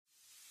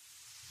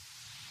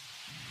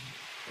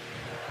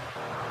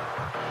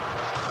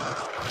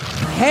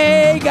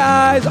Hey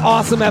guys,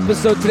 awesome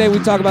episode today. We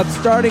talk about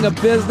starting a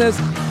business,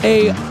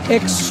 a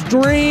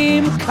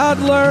extreme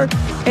cuddler,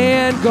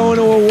 and going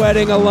to a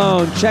wedding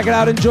alone. Check it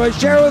out, enjoy,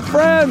 share it with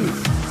friends.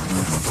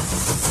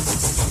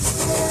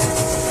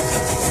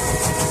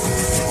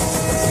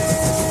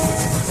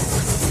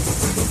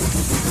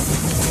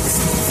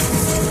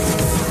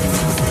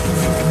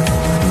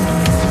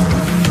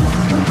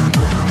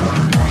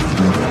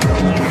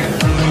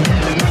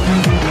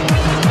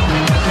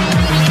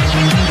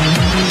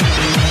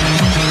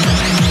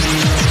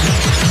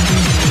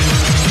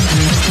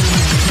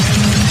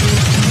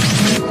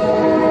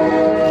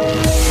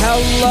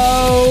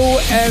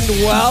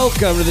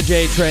 Welcome to the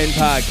J-Train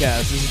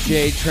Podcast. This is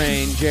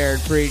J-Train,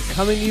 Jared Freed,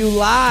 coming to you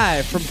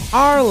live from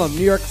Harlem,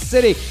 New York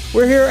City.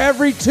 We're here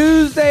every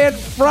Tuesday and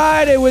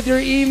Friday with your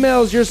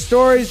emails, your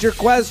stories, your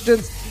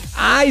questions.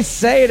 I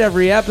say it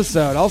every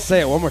episode. I'll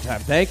say it one more time.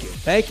 Thank you,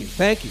 thank you,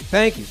 thank you,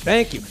 thank you,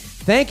 thank you.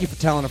 Thank you for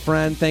telling a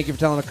friend. Thank you for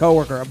telling a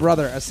coworker, a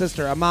brother, a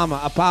sister, a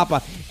mama, a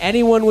papa,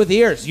 anyone with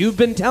ears. You've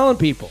been telling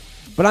people,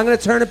 but I'm going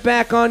to turn it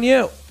back on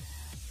you.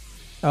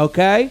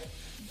 Okay?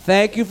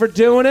 Thank you for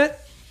doing it.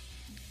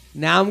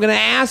 Now I'm going to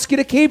ask you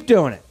to keep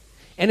doing it.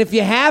 And if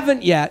you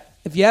haven't yet,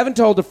 if you haven't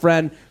told a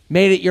friend,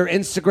 made it your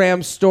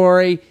Instagram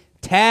story,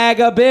 tag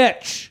a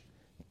bitch.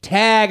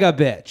 Tag a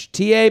bitch.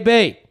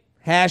 T-A-B.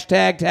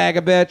 Hashtag tag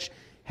a bitch.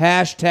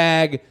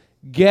 Hashtag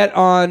get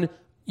on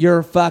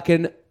your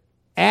fucking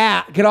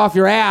ass. Get off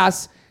your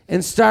ass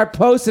and start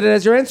posting it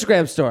as your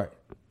Instagram story.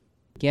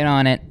 Get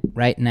on it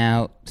right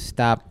now.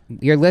 Stop.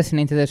 You're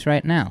listening to this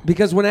right now.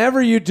 Because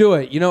whenever you do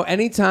it,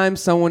 anytime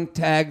someone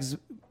tags,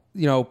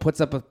 puts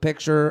up a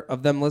picture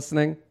of them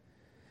listening,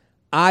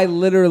 I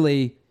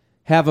literally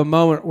have a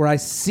moment where I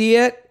see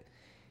it,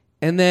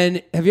 and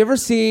then, have you ever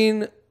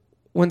seen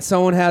when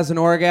someone has an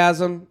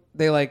orgasm,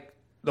 the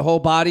whole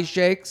body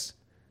shakes?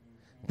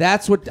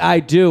 That's what I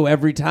do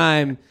every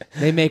time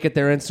they make it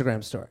their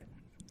Instagram story.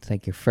 It's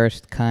like your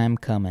first time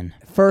coming.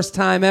 First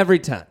time every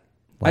time.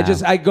 Wow.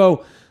 I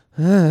go,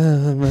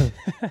 and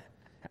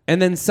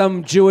then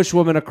some Jewish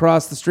woman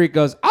across the street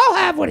goes, I'll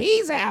have what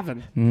he's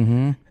having.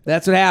 Mm-hmm.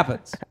 That's what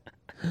happens.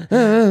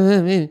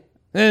 That's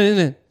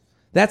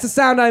the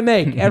sound I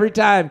make every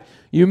time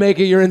you make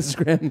it your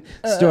Instagram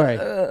story.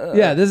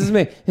 Yeah, this is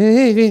me.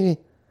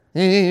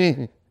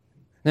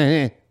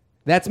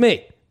 That's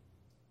me.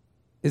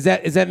 Is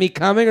that me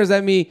coming, or is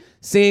that me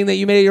seeing that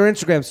you made it your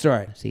Instagram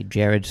story? See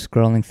Jared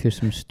scrolling through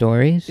some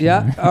stories.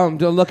 Yeah, I'm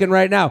looking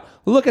right now.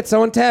 Look at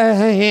someone.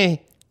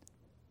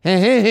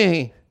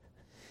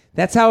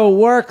 That's how it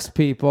works,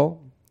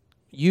 people.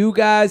 You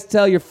guys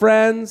tell your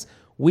friends.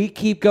 We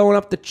keep going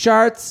up the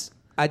charts.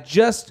 I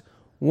just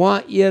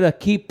want you to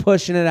keep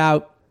pushing it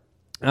out.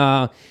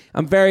 I'm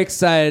very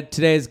excited.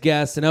 Today's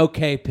guest, an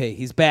OKP.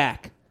 He's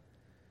back.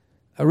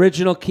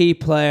 Original key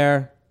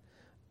player.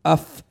 A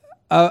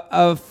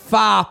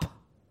fop.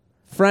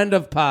 Friend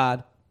of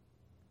pod.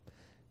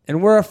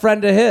 And we're a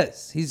friend of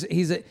his.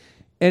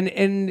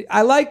 And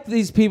I like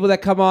these people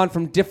that come on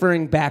from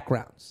differing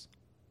backgrounds.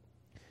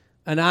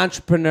 An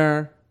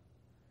entrepreneur.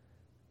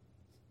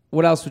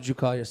 What else would you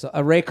call yourself?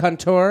 A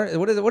raconteur?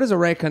 What is a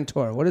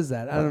raconteur? What is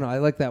that? I don't know. I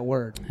like that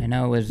word. I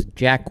know it was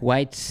Jack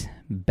White's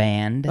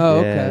band. Oh,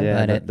 okay.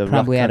 Yeah, but it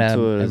probably had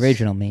an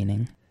original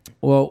meaning.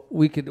 Well,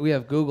 we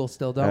have Google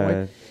still, don't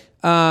we?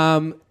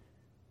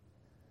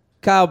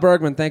 Kyle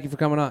Bergman, thank you for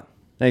coming on.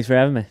 Thanks for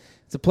having me.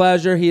 It's a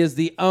pleasure. He is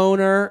the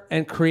owner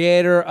and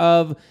creator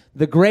of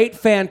the Great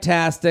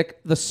Fantastic,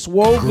 the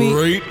Swovey.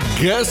 Great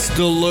guest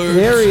alert.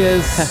 There he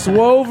is,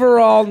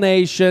 Swoverall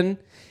Nation.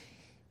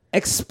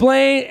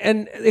 Explain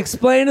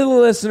to the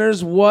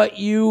listeners what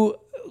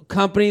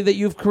company that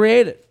you've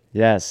created.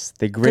 Yes,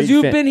 the Great. Because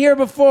you've been here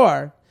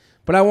before,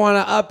 but I want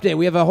to update.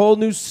 We have a whole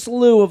new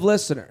slew of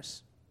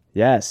listeners.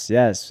 Yes.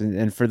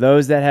 And for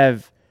those that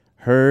have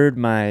heard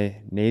my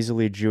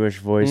nasally Jewish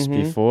voice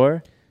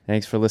before,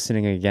 thanks for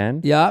listening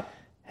again. Yep.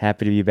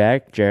 Happy to be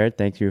back. Jared,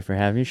 thank you for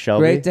having me.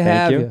 Shelby, great to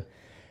have you.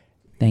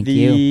 Thank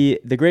you.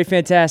 The Great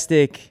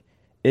Fantastic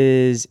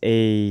is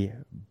a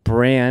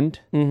brand.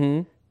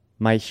 Mm-hmm.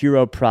 My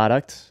hero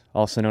product,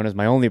 also known as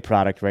my only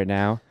product right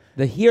now.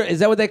 The hero, is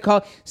that what they call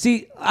it?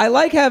 See, I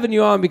like having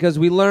you on because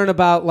we learn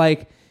about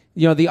the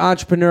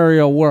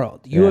entrepreneurial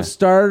world. You have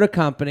started a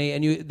company,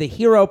 and the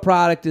hero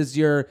product is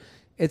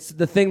it's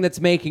the thing that's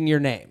making your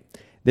name.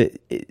 The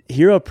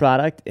hero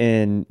product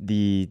in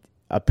the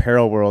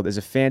apparel world is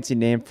a fancy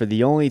name for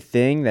the only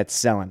thing that's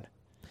selling.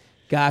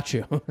 Got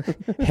you.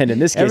 And in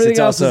this case, everything it's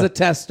else also is a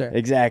tester.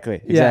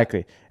 Exactly. Yeah.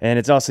 And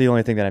it's also the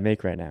only thing that I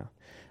make right now.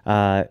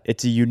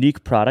 It's a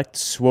unique product,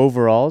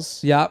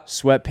 Swoveralls. Yep.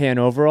 Sweatpant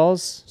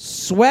overalls.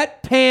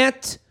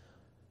 Sweatpant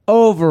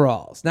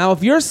overalls. Now,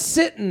 if you're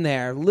sitting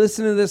there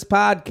listening to this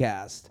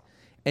podcast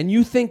and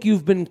you think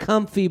you've been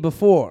comfy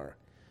before,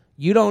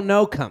 you don't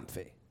know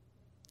comfy.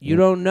 You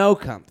don't know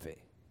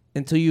comfy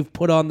until you've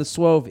put on the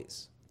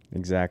Swovies.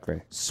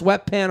 Exactly.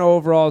 Sweatpant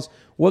overalls.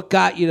 What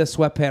got you to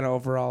sweatpant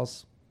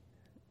overalls?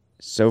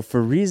 So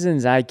for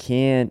reasons I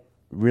can't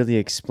really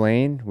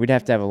explain, we'd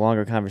have to have a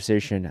longer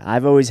conversation.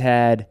 I've always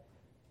had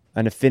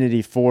an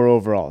affinity for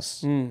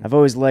overalls. I've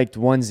always liked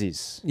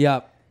onesies.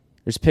 Yep.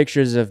 There's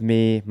pictures of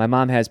me. My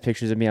mom has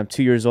pictures of me. I'm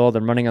 2 years old.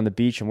 I'm running on the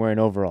beach. I'm wearing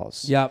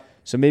overalls. Yep.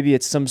 So maybe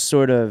it's some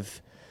sort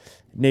of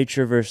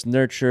nature versus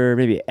nurture,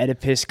 maybe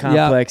Oedipus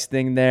complex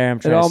thing there. I'm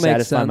trying to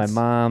satisfy my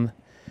mom.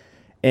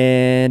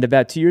 And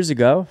about 2 years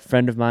ago, a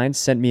friend of mine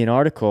sent me an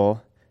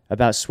article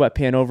about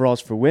sweatpant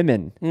overalls for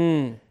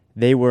women.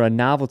 They were a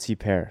novelty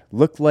pair.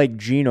 Looked like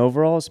jean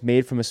overalls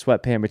made from a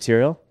sweatpant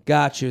material.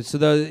 Got you. So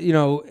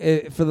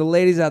for the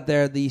ladies out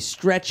there, the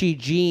stretchy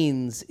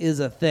jeans is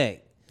a thing.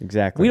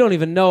 Exactly. We don't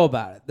even know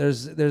about it.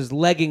 There's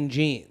legging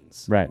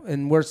jeans. Right.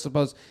 And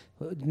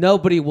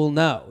nobody will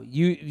know.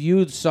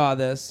 You saw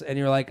this and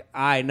you're like,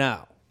 I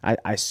know.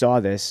 I saw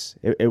this.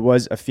 It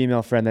was a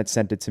female friend that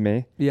sent it to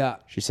me. Yeah.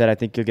 She said, I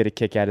think you'll get a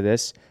kick out of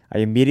this. I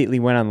immediately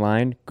went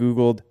online,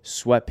 Googled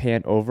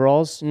sweatpant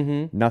overalls.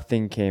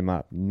 Nothing came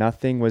up.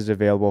 Nothing was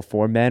available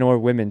for men or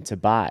women to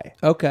buy.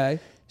 Okay.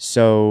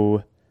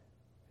 So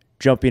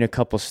jumping a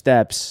couple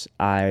steps,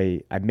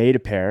 I made a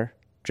pair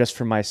just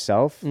for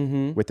myself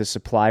with a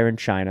supplier in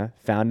China,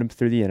 found them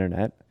through the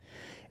internet,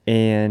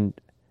 and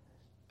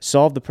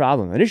solved the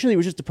problem. Initially, it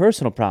was just a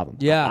personal problem.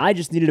 Yeah. I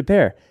just needed a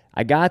pair.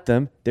 I got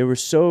them. They were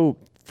so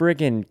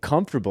friggin'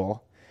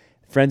 comfortable.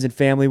 Friends and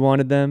family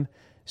wanted them.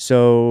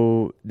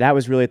 So that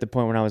was really at the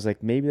point when I was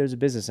like, maybe there's a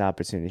business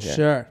opportunity here.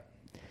 Sure.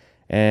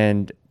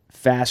 And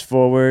fast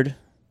forward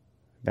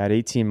about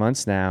 18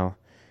 months now,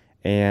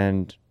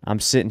 and I'm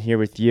sitting here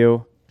with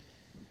you.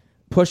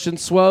 Pushing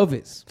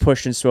Swovies.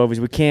 Pushing Swovies.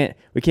 We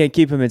can't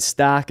keep them in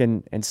stock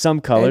in some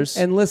colors.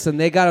 And listen,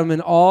 they got them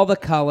in all the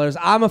colors.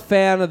 I'm a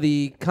fan of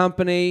the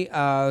company.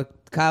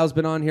 Kyle's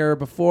been on here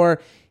before.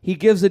 He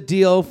gives a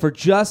deal for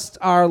just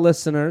our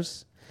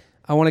listeners.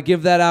 I want to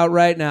give that out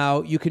right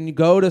now. You can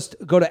go to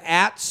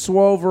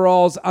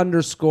 @Swoveralls_ on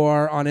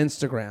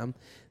Instagram.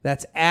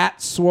 That's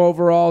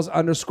 @Swoveralls_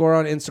 on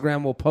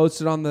Instagram. We'll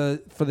post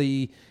it for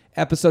the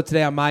episode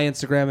today on my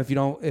Instagram if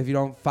you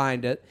don't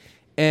find it.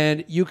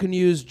 And you can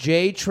use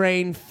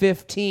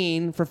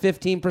JTrain15 for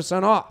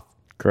 15% off.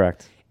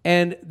 Correct.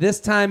 And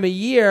this time of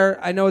year,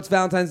 I know it's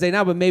Valentine's Day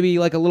now, but maybe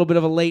like a little bit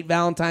of a late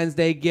Valentine's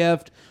Day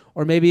gift,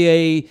 or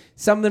maybe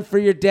something for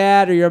your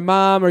dad or your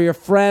mom or your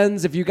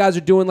friends. If you guys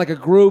are doing like a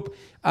group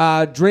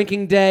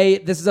drinking day,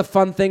 this is a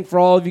fun thing for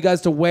all of you guys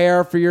to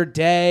wear for your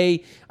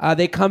day.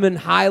 They come in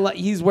highlight.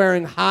 He's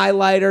wearing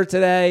highlighter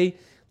today.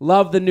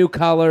 Love the new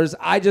colors.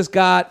 I just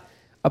got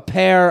a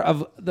pair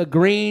of the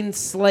green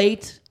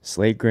slate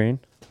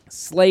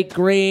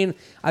green.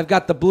 I've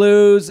got the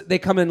blues. They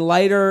come in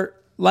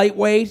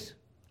lightweight.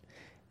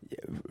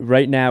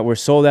 Right now, we're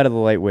sold out of the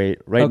lightweight.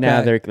 Right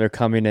now, they're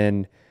coming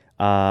in.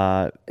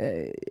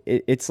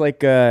 It's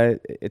like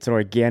it's an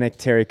organic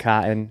terry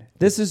cotton.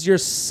 This is your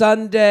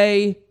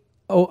Sunday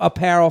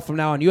apparel from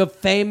now on. You have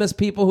famous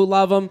people who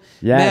love them.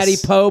 Yes. Maddie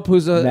Pope,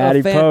 who's a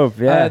fan, Pope,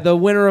 yeah. The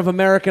winner of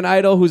American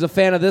Idol, who's a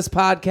fan of this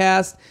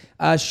podcast.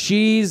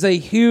 She's a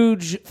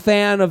huge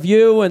fan of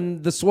you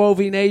and the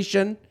Swovie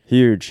Nation.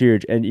 Huge.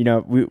 And,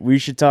 we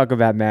should talk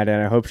about Maddie,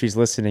 and I hope she's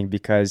listening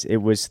because it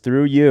was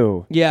through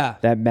you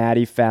that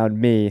Maddie found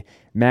me.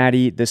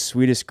 Maddie, the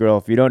sweetest girl.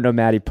 If you don't know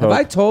Maddie Pope. Have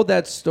I told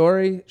that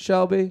story,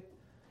 Shelby?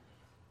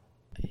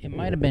 It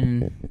might have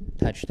been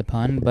touched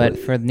upon, but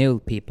for new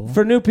people.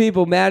 For new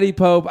people, Maddie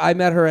Pope, I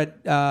met her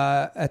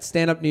at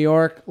Stand Up New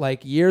York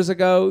like years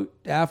ago.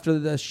 After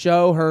the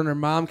show, her and her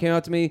mom came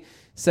out to me,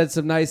 said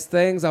some nice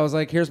things. I was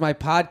like, here's my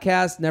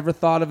podcast. Never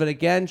thought of it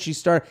again.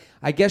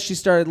 I guess she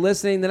started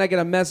listening. Then I get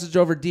a message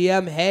over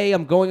DM. Hey,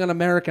 I'm going on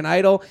American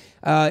Idol.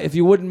 If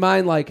you wouldn't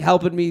mind like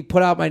helping me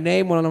put out my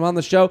name when I'm on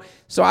the show.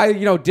 So I,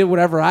 did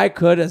whatever I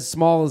could, as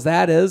small as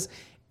that is.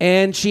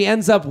 And she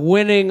ends up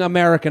winning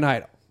American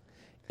Idol.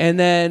 And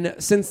then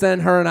since then,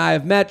 her and I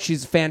have met.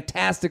 She's a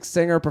fantastic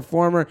singer,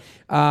 performer.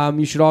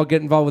 You should all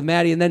get involved with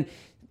Maddie. And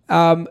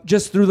then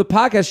just through the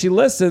podcast, she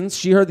listens.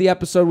 She heard the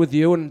episode with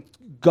you and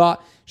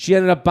she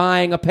ended up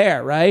buying a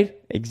pair, right?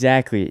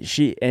 Exactly.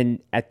 And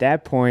at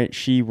that point,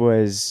 she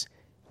was...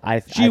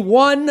 She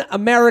won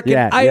American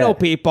Idol,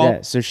 people.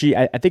 Yeah. So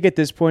I think at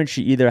this point,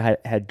 she either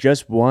had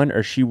just won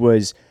or she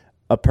was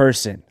a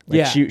person.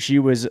 She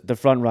was the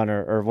front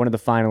runner or one of the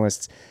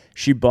finalists.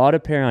 She bought a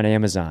pair on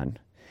Amazon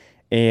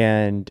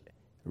and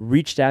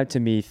reached out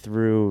to me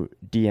through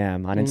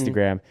DM on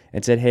Instagram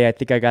and said, hey, I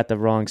think I got the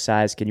wrong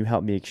size. Can you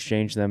help me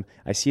exchange them?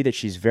 I see that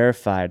she's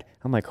verified.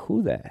 I'm like,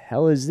 who the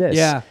hell is this?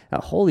 Yeah.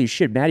 Holy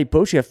shit, Maddie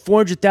Pope, she has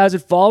 400,000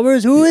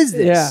 followers? Who is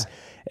this? Yeah.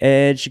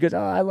 And she goes,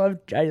 I love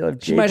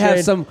She might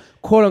have some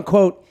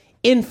quote-unquote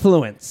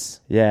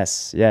influence.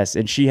 Yes.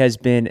 And she has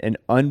been an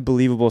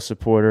unbelievable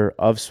supporter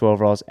of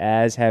Swoveralls,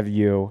 as have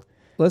you.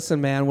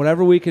 Listen, man,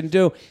 whatever we can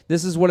do,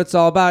 this is what it's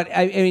all about.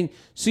 I mean,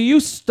 so you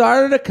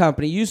started a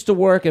company. You used to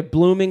work at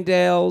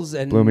Bloomingdale's,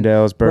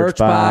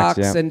 Birchbox,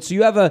 yeah. And so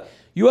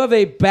you have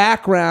a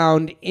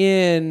background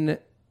in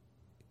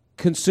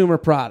consumer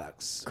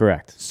products.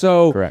 Correct.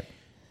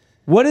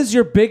 What is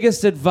your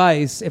biggest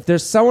advice if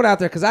there's someone out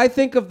there? Because I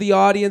think of the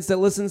audience that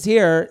listens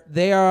here,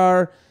 they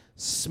are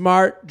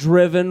smart,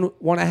 driven,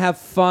 want to have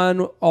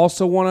fun,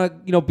 also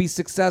want to be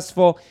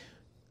successful.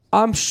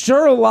 I'm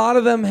sure a lot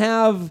of them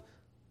have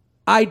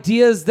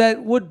ideas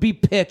that would be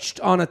pitched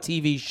on a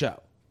TV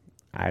show.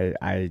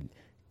 I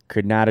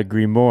could not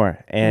agree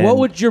more. And what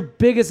would your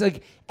biggest,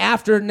 like,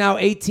 after now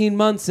 18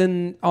 months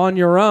and on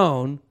your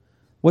own,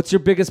 what's your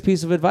biggest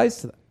piece of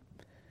advice to them?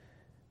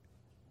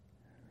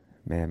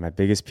 Man, my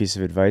biggest piece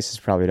of advice is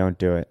probably don't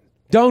do it.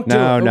 Don't do it.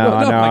 No,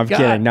 my I'm God.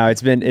 kidding. No,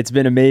 it's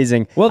been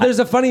amazing. Well, there's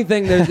a funny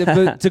thing.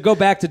 To go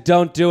back to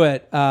don't do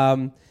it.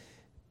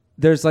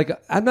 There's like,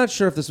 I'm not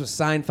sure if this was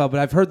Seinfeld, but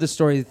I've heard this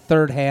story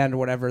third hand or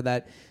whatever,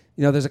 that,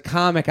 you know, there's a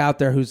comic out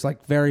there who's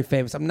like very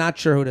famous. I'm not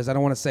sure who it is. I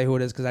don't want to say who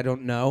it is because I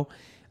don't know.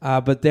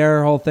 But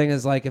their whole thing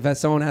is like, if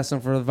someone asks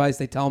them for advice,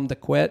 they tell them to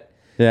quit.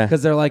 Yeah.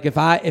 Because they're like, if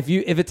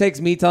it takes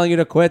me telling you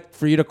to quit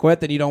for you to quit,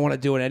 then you don't want to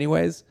do it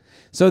anyways.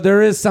 So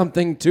there is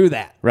something to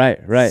that. Right.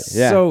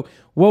 Yeah. So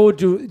what would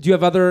do you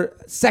have other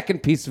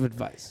second piece of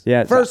advice?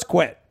 Yeah. First,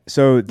 quit.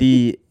 So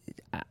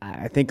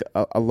I think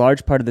a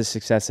large part of the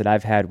success that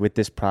I've had with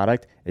this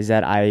product is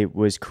that I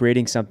was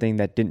creating something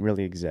that didn't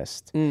really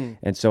exist.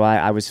 And so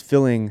I was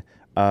filling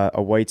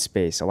a white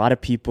space. A lot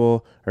of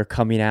people are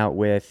coming out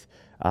with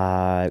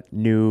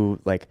new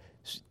like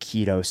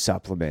keto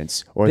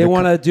supplements, or They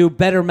want to do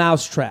better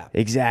mousetrap.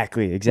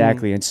 Exactly.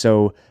 And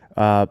so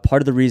part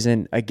of the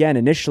reason, again,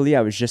 initially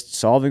I was just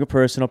solving a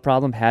personal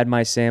problem, had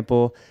my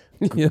sample.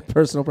 Yeah,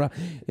 personal problem.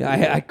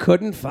 Yeah, I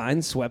couldn't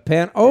find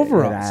sweatpant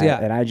overalls.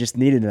 And I just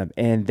needed them.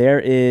 And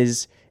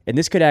and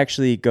this could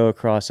actually go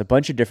across a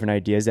bunch of different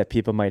ideas that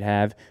people might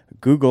have.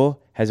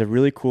 Google has a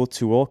really cool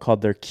tool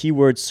called their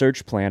keyword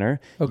search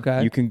planner.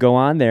 Okay. You can go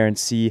on there and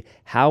see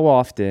how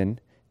often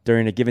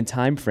during a given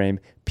time frame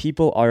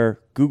people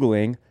are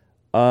Googling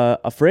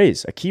a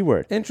phrase, a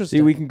keyword. Interesting.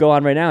 So we can go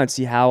on right now and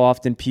see how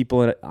often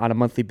people on a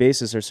monthly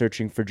basis are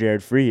searching for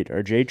Jared Freed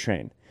or J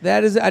Train.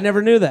 I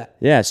never knew that.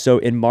 Yeah, so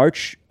in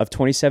March of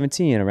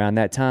 2017, around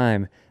that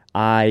time,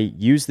 I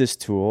used this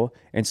tool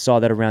and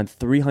saw that around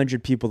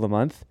 300 people a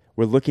month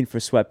were looking for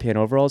sweatpant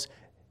overalls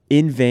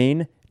in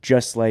vain,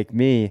 just like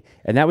me.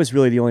 And that was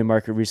really the only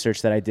market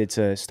research that I did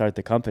to start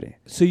the company.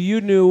 So you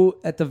knew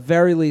at the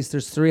very least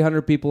there's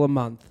 300 people a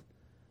month,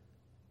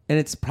 and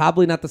it's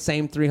probably not the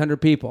same 300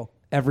 people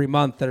every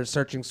month that are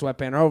searching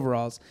sweatpant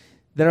overalls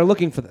that are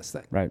looking for this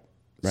thing. Right.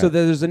 So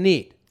there's a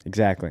need.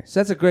 Exactly.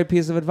 So that's a great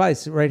piece of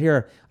advice right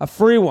here. A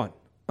free one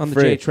on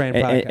the J Train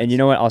podcast. And you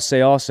know what? I'll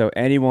say also,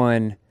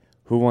 anyone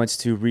who wants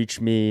to reach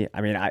me,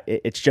 I mean,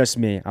 it's just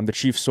me. I'm the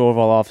chief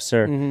overall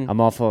officer.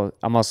 I'm also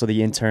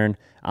the intern.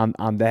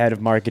 I'm the head of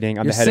marketing.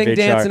 I'm You're the head of HR.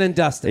 dancing, and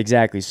dusting.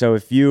 Exactly. So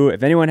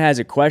if anyone has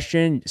a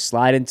question,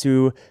 slide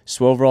into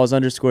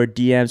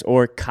swoveralls_DMs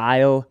or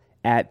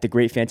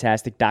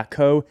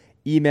Kyle@thegreatfantastic.co.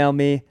 Email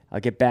me.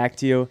 I'll get back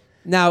to you.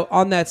 Now,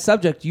 on that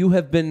subject, you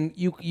have been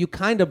you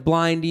kind of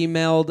blind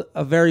emailed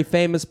a very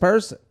famous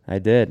person. I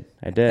did.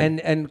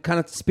 And kind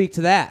of speak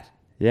to that.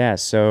 Yeah.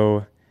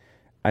 So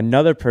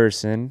another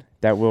person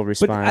that will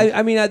respond. But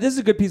I mean, this is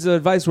a good piece of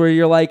advice where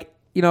you're like,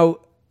 you know,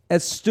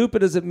 as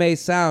stupid as it may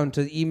sound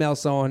to email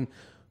someone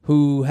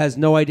who has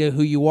no idea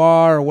who you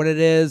are or what it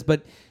is,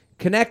 but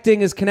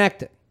connecting is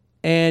connecting,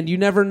 and you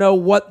never know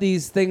what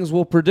these things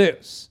will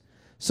produce.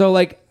 So,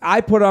 like, I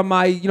put on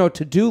my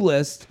to-do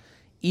list,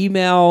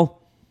 email,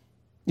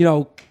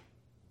 the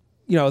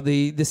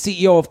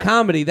CEO of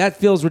comedy. That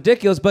feels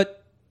ridiculous,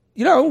 but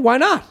why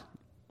not?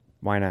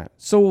 Why not?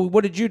 So,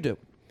 what did you do?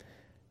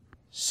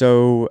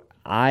 So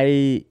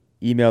I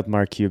emailed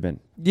Mark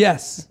Cuban.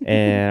 Yes.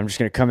 And I'm just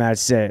going to come out and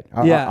say it.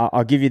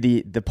 I'll give you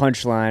the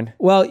punchline.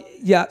 Well,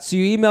 yeah. So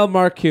you emailed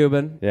Mark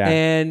Cuban,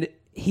 and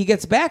he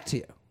gets back to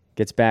you.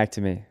 Gets back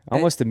to me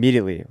almost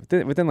immediately,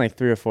 within like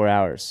 3 or 4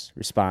 hours,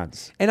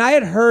 responds. And I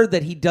had heard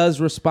that he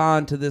does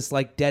respond to this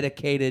like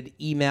dedicated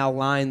email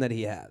line that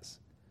he has.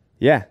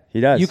 Yeah, he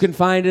does. You can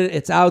find it.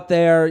 It's out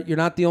there. You're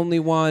not the only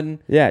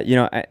one. Yeah,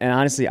 and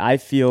honestly, I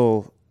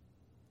feel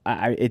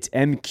it's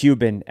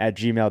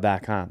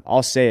mcuban@gmail.com.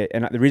 I'll say it.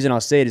 And the reason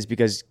I'll say it is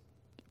because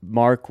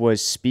Mark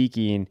was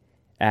speaking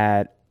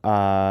at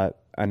an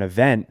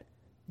event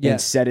and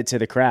said it to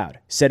the crowd,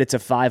 said it to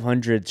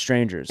 500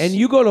 strangers. And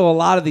you go to a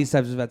lot of these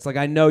types of events. Like,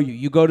 I know you.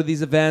 You go to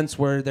these events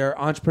where they're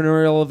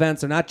entrepreneurial events.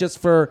 They're not just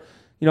for,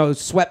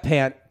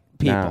 sweatpant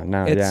people.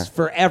 No, it's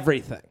for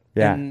everything.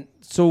 Yeah. And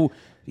so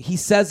he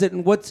says it,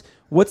 and what's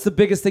the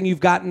biggest thing you've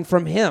gotten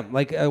from him?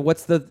 Like,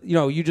 what's the,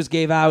 you just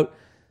gave out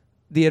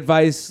the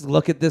advice,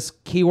 look at this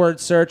keyword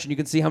search, and you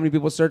can see how many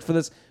people search for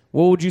this.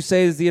 What would you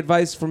say is the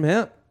advice from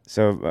him?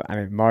 So, I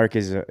mean, Mark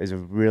is a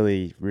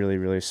really, really,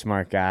 really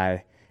smart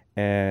guy.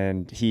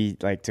 And he,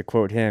 like, to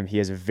quote him, he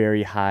has a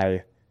very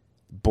high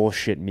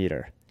bullshit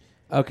meter.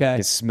 Okay. You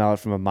can smell it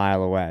from a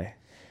mile away.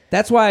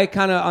 That's why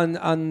kind of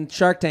on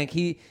Shark Tank,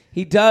 he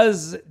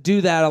does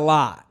do that a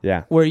lot.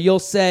 Yeah. Where you'll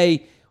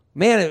say,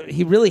 man,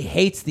 he really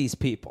hates these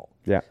people.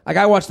 Yeah. Like,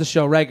 I watch the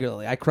show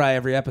regularly. I cry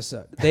every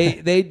episode.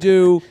 They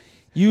do.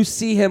 You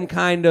see him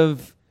kind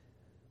of,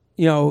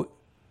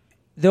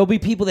 there'll be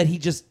people that he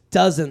just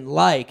doesn't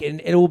like,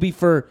 and it will be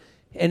for,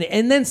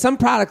 and then some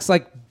products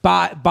like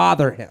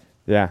bother him.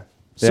 Yeah.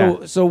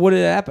 So what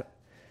did happen?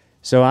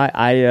 So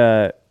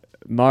I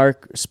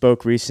Mark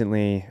spoke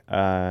recently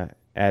at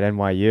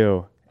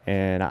NYU,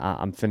 and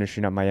I'm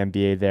finishing up my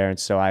MBA there, and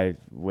so I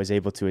was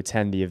able to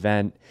attend the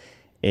event.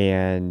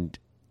 And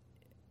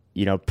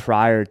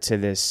prior to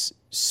this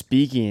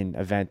speaking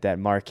event that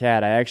Mark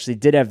had, I actually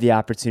did have the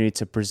opportunity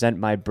to present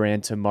my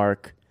brand to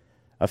Mark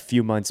a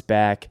few months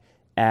back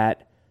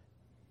at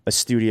a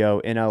studio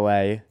in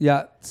LA.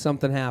 Yeah,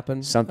 something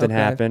happened. Something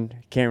happened.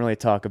 Can't really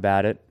talk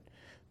about it.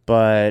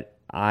 But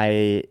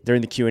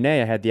during the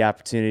Q&A, I had the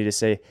opportunity to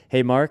say,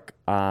 hey, Mark,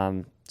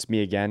 it's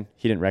me again.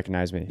 He didn't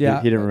recognize me.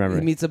 Yeah. He didn't remember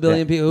He me. meets a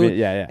billion people.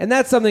 Yeah. And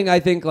that's something I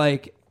think,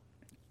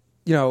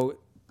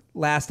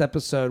 last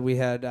episode we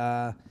had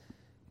a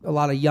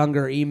lot of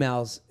younger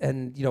emails,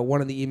 and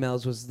one of the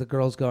emails was the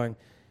girls going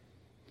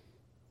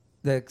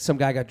that some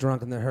guy got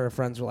drunk and her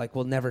friends were like,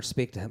 we'll never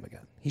speak to him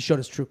again. He showed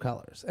his true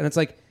colors. And it's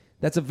like,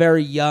 that's a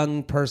very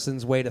young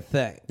person's way to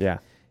think. Yeah.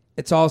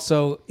 It's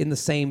also in the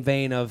same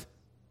vein of,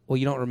 well,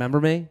 you don't remember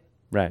me?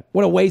 Right.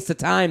 What a waste of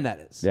time that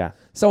is. Yeah.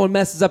 Someone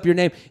messes up your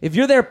name. If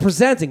you're there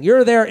presenting,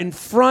 you're there in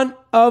front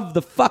of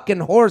the fucking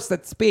horse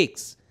that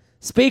speaks.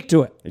 Speak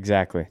to it.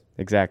 Exactly.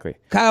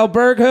 Kyle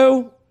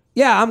Berghu?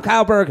 Yeah, I'm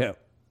Kyle Berghu.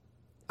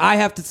 I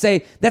have to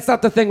say, that's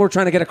not the thing we're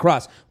trying to get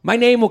across. My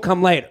name will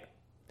come later.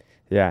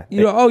 Yeah.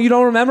 You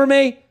don't remember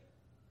me?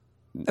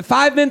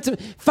 5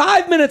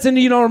 minutes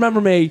into you don't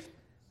remember me,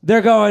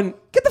 they're going,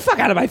 get the fuck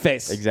out of my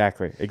face.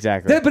 Exactly.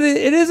 But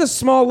it is a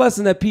small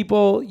lesson that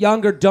people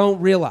younger don't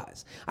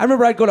realize. I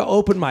remember I'd go to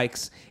open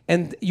mics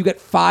and you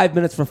get 5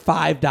 minutes for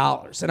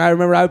 $5. And I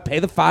remember I would pay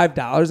the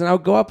 $5 and I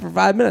would go up for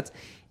 5 minutes.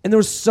 And there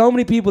were so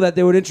many people that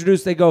they would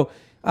introduce. They go,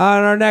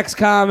 and our next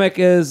comic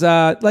is,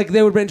 they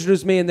would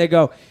introduce me and they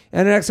go,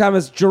 and the next comic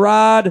is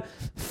Gerard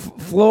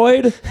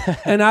Floyd.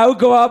 And I would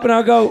go up and I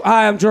would go,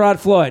 hi, I'm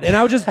Gerard Floyd. And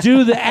I would just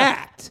do the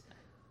act.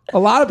 A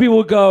lot of people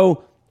would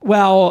go,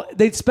 well,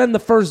 they'd spend the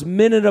first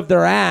minute of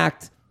their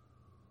act,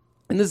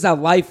 and this is how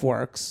life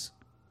works.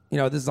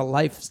 This is a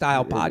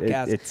lifestyle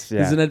podcast. This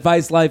is an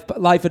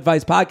life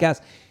advice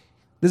podcast.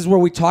 This is where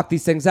we talk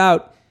these things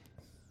out.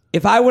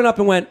 If I went up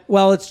and went,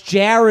 well, it's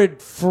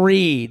Jared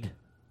Freed,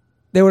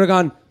 they would have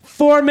gone,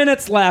 4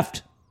 minutes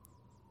left.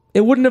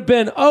 It wouldn't have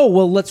been, oh,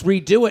 well, let's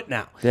redo it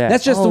now. Yeah.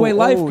 That's just the way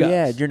life goes.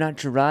 Yeah, you're not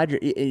Gerard.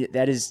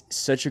 That is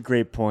such a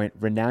great point.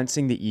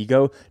 Renouncing the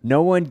ego.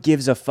 No one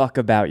gives a fuck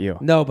about you.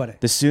 Nobody.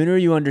 The sooner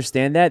you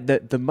understand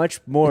that, the much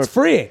more... It's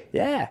free.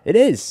 Yeah, it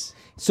is.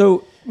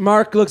 So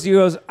Mark looks at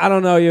you and goes, I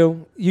don't know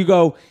you. You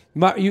go,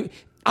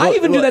 I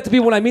even do that to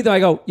people when I meet them. I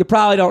go, you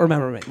probably don't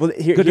remember me. Well,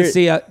 good to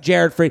see you,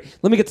 Jared Freed.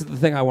 Let me get to the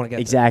thing I want to get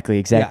to.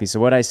 Exactly. Yeah. So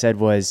what I said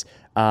was...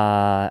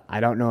 I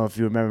don't know if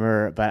you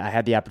remember, but I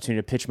had the opportunity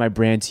to pitch my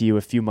brand to you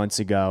a few months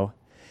ago.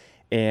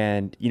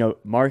 And,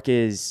 Mark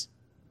is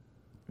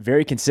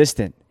very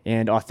consistent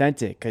and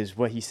authentic, because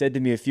what he said to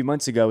me a few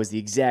months ago was the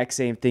exact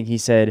same thing he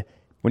said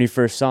when he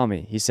first saw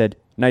me. He said,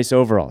 nice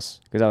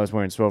overalls, because I was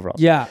wearing overalls.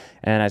 Yeah.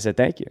 And I said,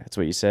 thank you. That's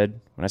what you said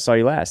when I saw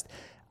you last.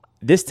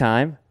 This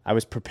time, I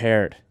was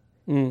prepared.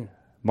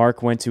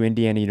 Mark went to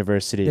Indiana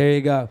University. There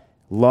you go.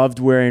 Loved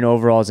wearing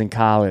overalls in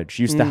college.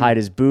 Used to hide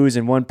his booze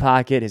in one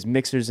pocket, his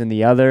mixers in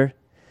the other.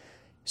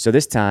 So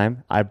this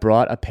time, I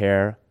brought a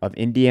pair of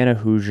Indiana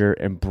Hoosier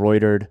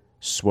embroidered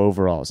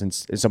swoveralls. And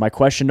so my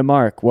question to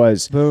Mark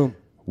was, boom,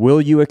 will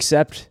you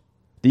accept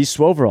these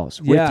swoveralls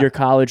with your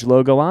college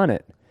logo on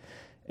it?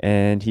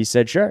 And he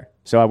said, sure.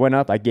 So I went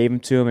up, I gave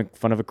them to him in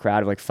front of a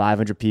crowd of like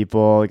 500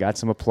 people, got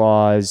some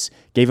applause,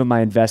 gave him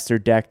my investor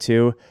deck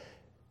too.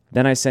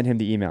 Then I sent him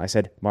the email. I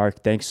said,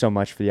 Mark, thanks so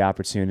much for the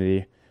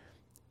opportunity.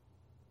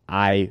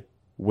 I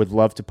would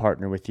love to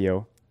partner with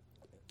you.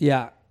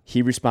 Yeah.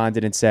 He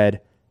responded and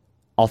said,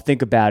 I'll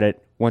think about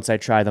it once I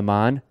try them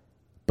on.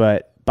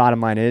 But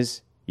bottom line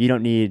is, you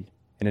don't need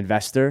an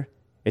investor.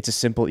 It's a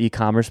simple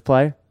e-commerce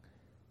play.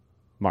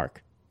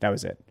 Mark, that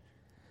was it.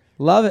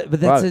 Love it. But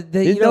that's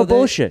no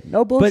bullshit.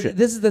 No bullshit. But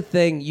this is the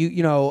thing.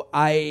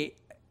 I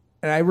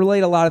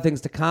relate a lot of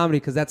things to comedy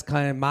because that's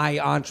kind of my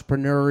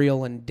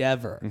entrepreneurial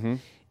endeavor.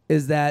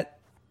 Is that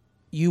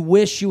you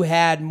wish you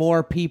had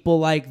more people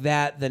like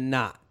that than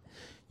not.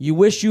 You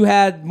wish you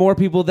had more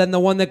people than the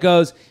one that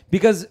goes,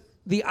 because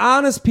the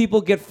honest people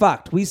get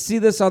fucked. We see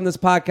this on this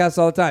podcast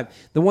all the time.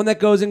 The one that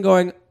goes in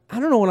going, I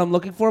don't know what I'm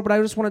looking for, but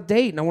I just want to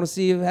date and I want to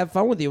see you have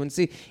fun with you and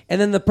see. And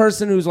then the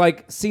person who's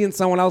like seeing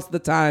someone else at the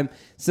time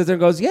sits there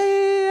and goes,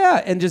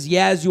 yeah, and just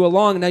yaz you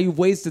along. And now you've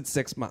wasted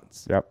 6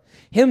 months. Yep.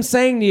 Him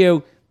saying to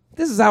you,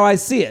 this is how I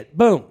see it.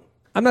 Boom.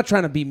 I'm not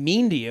trying to be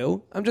mean to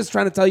you. I'm just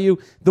trying to tell you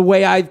the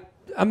way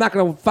I'm not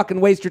going to fucking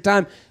waste your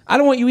time. I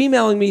don't want you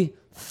emailing me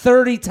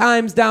 30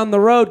 times down the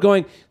road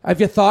going,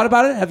 have you thought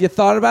about it? Have you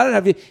thought about it?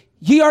 Have you?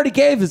 He already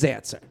gave his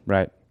answer.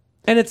 Right.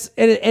 And it's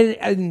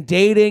in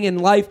dating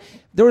and life.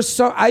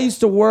 I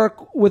used to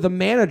work with a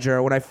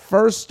manager when I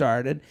first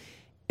started,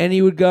 and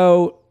he would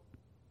go,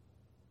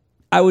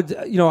 I would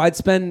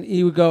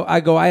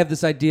go, I have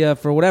this idea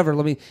for whatever.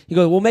 He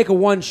goes, we'll make a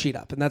one sheet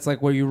up. And that's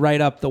like where you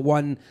write up the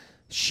one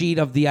sheet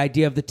of the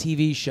idea of the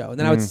TV show. And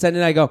then I would send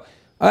it, I go,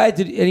 All right,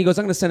 and he goes,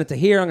 I'm going to send it to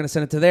here. I'm going to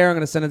send it to there. I'm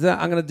going to send it to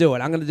that. I'm going to do it.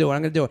 I'm going to do it.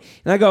 I'm going to do it.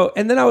 And I go,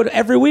 and then I would,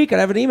 every week I'd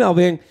have an email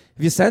being,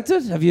 have you sent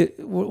it? Have you,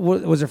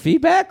 was there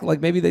feedback? Like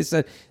maybe they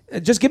said,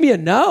 just give me a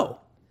no.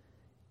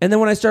 And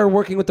then when I started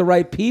working with the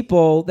right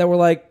people that were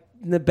like,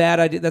 the bad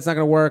idea, that's not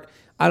going to work.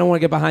 I don't want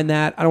to get behind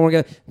that. I don't want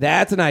to get,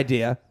 that's an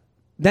idea.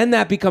 Then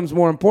that becomes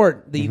more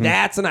important.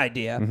 That's an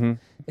idea.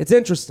 It's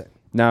interesting.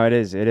 No, it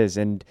is. It is.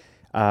 And,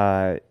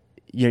 I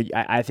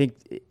think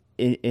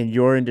in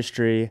your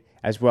industry,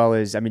 as well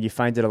as, I mean, you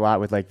find it a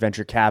lot with like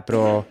venture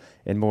capital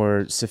and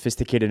more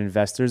sophisticated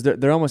investors.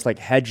 They're almost like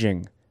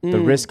hedging the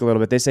risk a little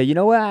bit. They say, you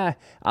know what,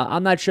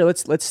 I'm not sure.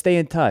 Let's stay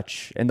in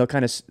touch, and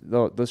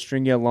they'll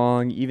string you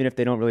along even if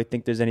they don't really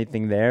think there's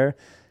anything there.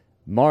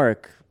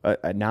 Mark,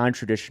 a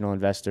non-traditional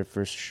investor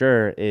for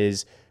sure,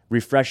 is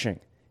refreshing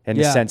in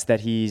the sense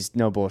that he's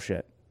no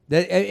bullshit.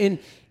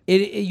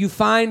 You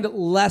find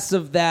less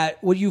of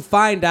that. What you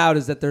find out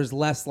is that there's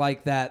less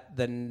like that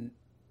than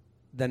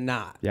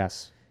not.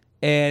 Yes.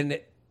 And,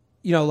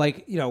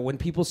 when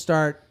people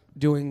start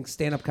doing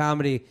stand-up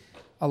comedy,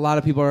 a lot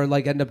of people are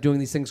like end up doing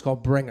these things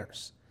called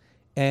bringers.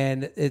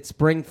 And it's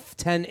bring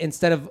 10,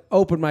 instead of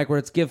open mic where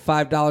it's give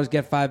 $5,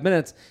 get 5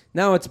 minutes.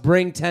 Now it's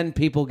bring 10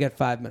 people, get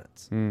 5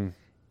 minutes.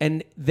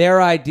 And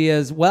their idea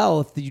is,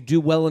 well, if you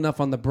do well enough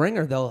on the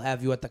bringer, they'll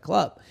have you at the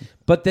club.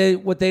 But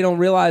what they don't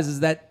realize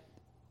is that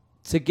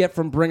to get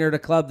from bringer to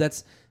club,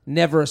 that's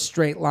never a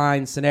straight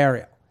line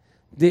scenario.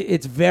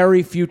 It's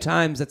very few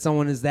times that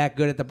someone is that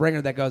good at the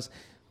bringer that goes,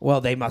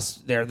 well,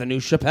 they're the new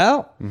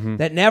Chappelle.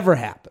 That never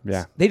happens.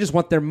 Yeah. They just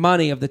want their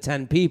money of the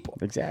 10 people.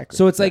 Exactly.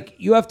 So it's like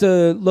you have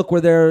to look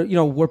where they're,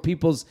 where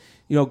people's,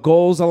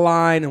 goals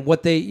align and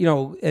what they,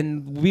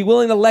 and be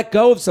willing to let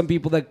go of some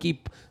people that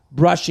keep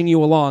brushing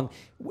you along.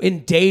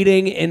 In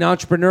dating, in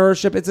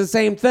entrepreneurship, it's the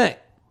same thing.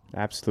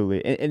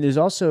 Absolutely. And there's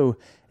also,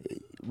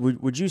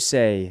 would you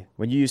say,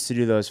 when you used to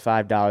do those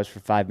 $5 for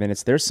 5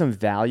 minutes, there's some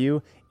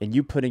value in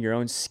you putting your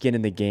own skin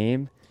in the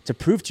game to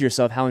prove to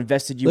yourself how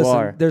invested you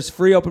are? There's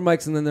free open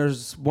mics and then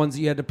there's ones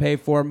that you had to pay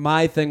for.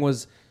 My thing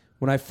was,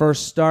 when I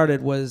first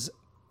started, was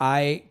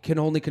I can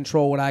only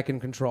control what I can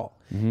control.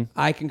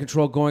 I can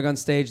control going on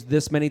stage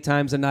this many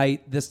times a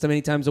night, this many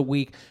times a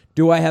week.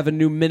 Do I have a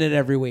new minute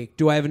every week?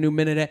 Do I have a new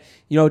minute?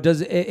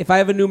 If I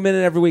have a new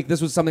minute every week,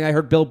 this was something I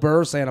heard Bill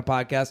Burr say on a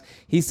podcast.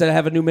 He said, I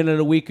have a new minute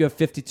a week, you have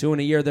 52 in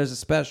a year, there's a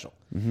special.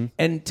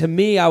 And to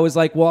me, I was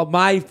like, well,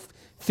 my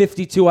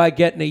 52 I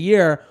get in a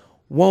year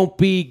won't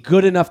be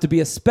good enough to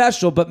be a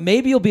special, but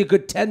maybe it'll be a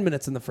good 10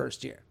 minutes in the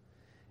first year.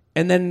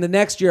 And then the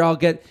next year I'll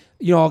get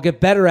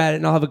better at it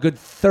and I'll have a good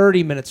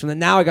 30 minutes from then.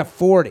 Now I got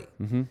 40.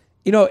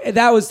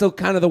 That was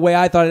kind of the way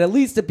I thought it. At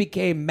least it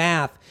became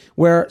math,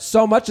 where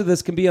so much of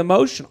this can be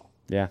emotional.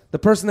 Yeah. The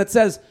person that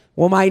says,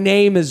 well, my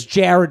name is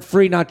Jared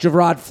Freed, not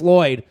Gerard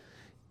Floyd,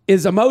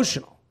 is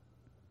emotional.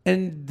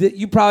 And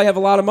you probably have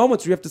a lot of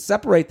moments where you have to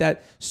separate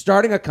that,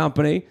 starting a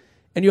company,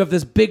 and you have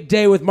this big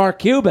day with Mark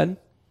Cuban,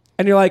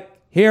 and you're like,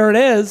 here it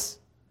is.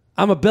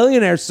 I'm a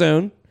billionaire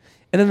soon.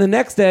 And then the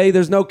next day,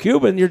 there's no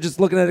Cuban. You're just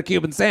looking at a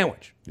Cuban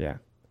sandwich. Yeah.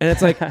 And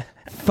it's like,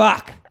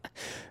 fuck.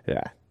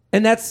 Yeah.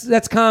 And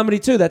that's comedy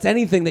too. That's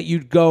anything that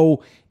you'd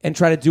go and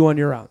try to do on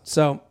your own.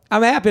 So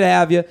I'm happy to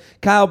have you.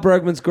 Kyle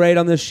Bergman's great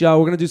on this show.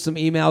 We're going to do some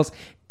emails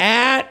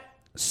at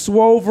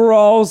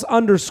Swoveralls_.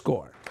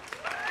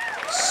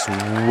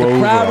 The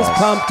crowd is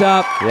pumped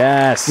up.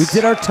 Yes. We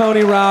did our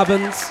Tony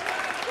Robbins.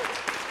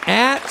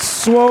 At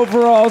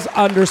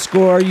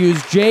Swoveralls_.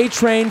 Use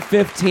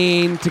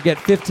JTrain15 to get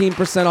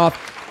 15%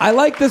 off. I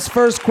like this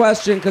first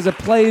question because it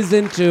plays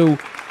into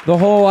the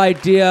whole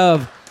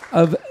idea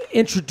of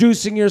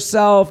introducing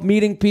yourself,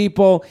 meeting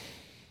people.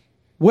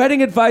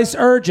 Wedding advice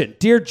urgent.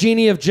 Dear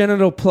Genie of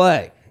Genital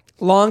Play,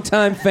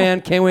 longtime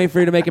fan, can't wait for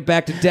you to make it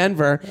back to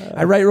Denver.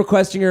 I write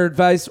requesting your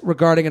advice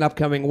regarding an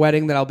upcoming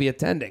wedding that I'll be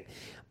attending.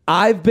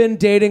 I've been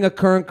dating a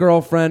current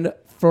girlfriend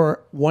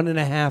for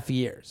 1.5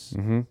 years.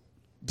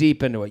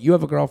 Deep into it. You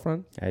have a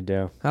girlfriend? I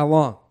do. How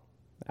long?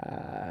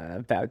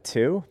 About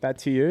 2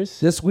 years.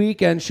 This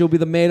weekend, she'll be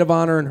the maid of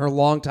honor in her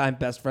longtime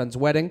best friend's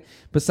wedding.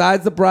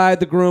 Besides the bride,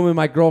 the groom, and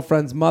my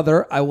girlfriend's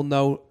mother, I will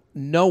know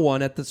no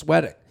one at this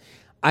wedding.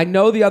 I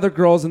know the other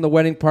girls in the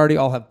wedding party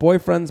all have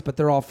boyfriends, but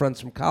they're all friends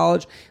from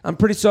college. I'm a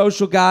pretty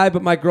social guy,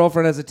 but my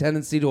girlfriend has a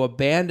tendency to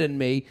abandon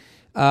me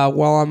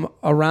while I'm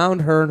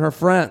around her and her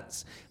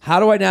friends. How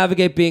do I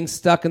navigate being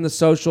stuck in the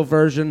social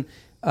version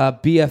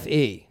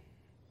BFE?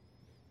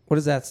 What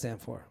does that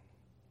stand for?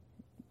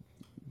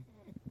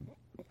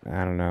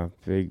 I don't know.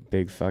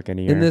 Big fucking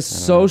ear. In this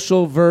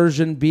social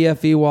version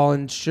BFE, while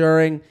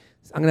ensuring,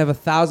 I'm gonna have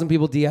 1,000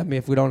 people DM me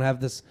if we don't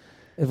have this,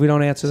 if we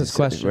don't answer this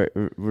question.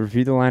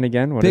 Repeat the line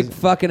again. What Big is it?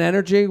 fucking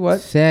energy. What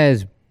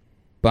says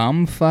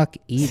bumfuck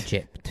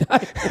Egypt?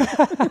 Let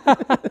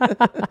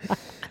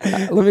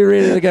me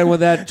read it again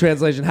with that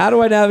translation. How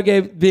do I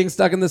navigate being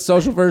stuck in this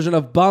social version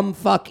of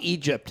bumfuck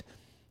Egypt?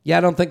 Yeah,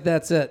 I don't think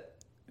that's it.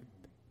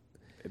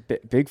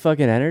 Big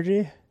fucking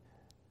energy.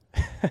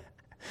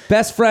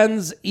 Best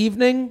friend's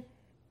evening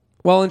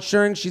while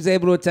ensuring she's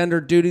able to attend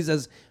her duties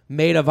as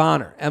maid of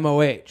honor,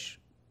 MOH.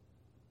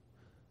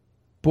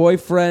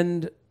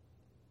 boyfriend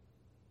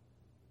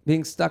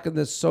being stuck in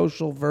this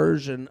social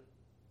version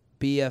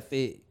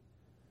BFE?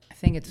 I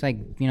think it's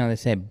like, they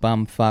say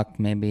bum fuck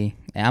maybe.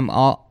 I'm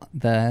all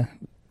the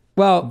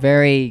Well,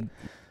 very...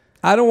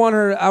 I don't want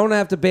to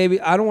have to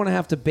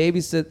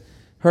babysit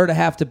her to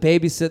have to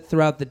babysit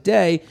throughout the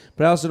day,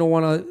 but I also don't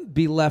want to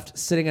be left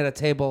sitting at a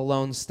table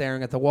alone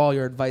staring at the wall.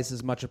 Your advice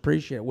is much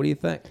appreciated. What do you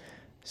think?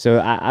 So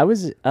I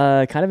was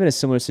kind of in a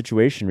similar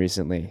situation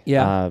recently.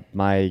 Yeah.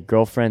 My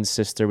girlfriend's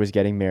sister was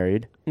getting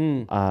married.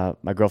 My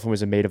girlfriend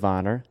was a maid of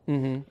honor.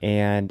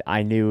 And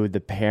I knew the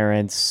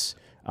parents,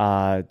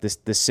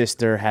 the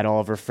sister had all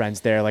of her friends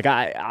there. Like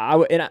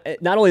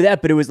not only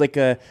that, but it was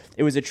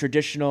a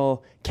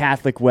traditional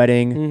Catholic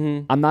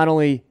wedding. I'm not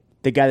only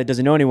the guy that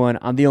doesn't know anyone,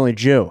 I'm the only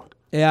Jew.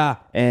 Yeah.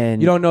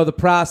 And you don't know the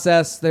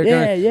process.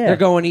 They're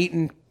going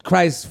eating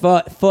Christ's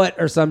foot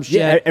or some shit.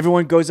 Yeah,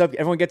 everyone goes up.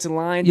 Everyone gets in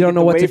line. You don't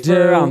know what to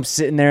do. I'm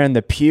sitting there in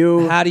the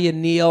pew. How do you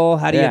kneel?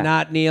 How do you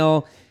not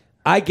kneel?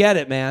 I get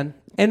it, man.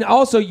 And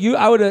also,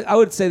 I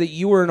would say that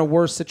you were in a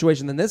worse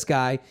situation than this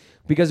guy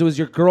because it was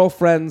your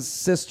girlfriend's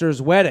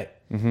sister's wedding.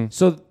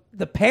 So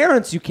the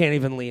parents you can't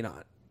even lean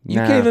on. You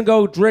can't even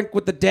go drink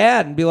with the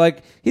dad and be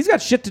like, he's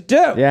got shit to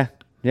do. Yeah.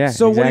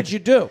 So exactly. what did you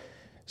do?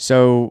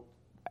 So,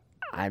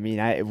 I mean,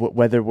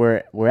 whether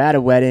we're at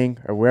a wedding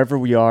or wherever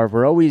we are,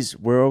 we're always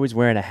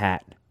wearing a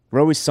hat. We're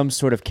always some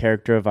sort of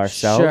character of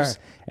ourselves.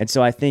 Sure. And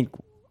so I think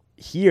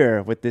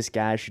here, what this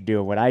guy should do,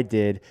 and what I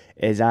did,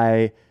 is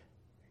I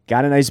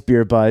got a nice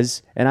beer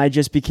buzz, and I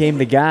just became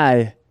the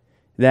guy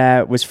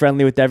that was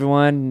friendly with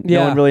everyone. Yeah.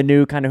 No one really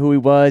knew kind of who he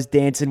was,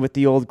 dancing with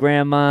the old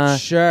grandma.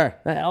 Sure.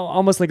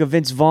 Almost like a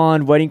Vince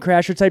Vaughn wedding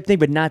crasher type thing,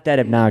 but not that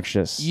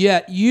obnoxious.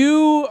 Yeah,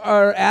 you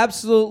are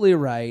absolutely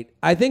right.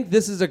 I think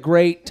this is a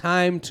great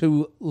time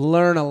to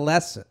learn a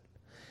lesson.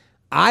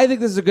 I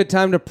think this is a good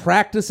time to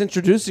practice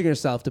introducing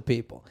yourself to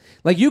people.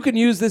 Like, you can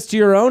use this to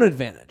your own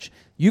advantage.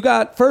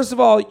 First of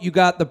all, you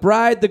got the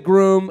bride, the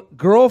groom,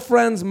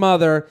 girlfriend's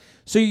mother.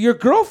 So your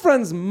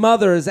girlfriend's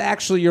mother is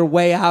actually your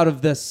way out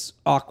of this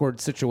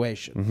awkward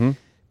situation.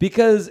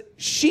 Because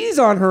she's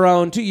on her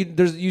own, too.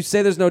 You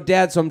say there's no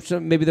dad, so I'm sure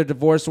maybe they're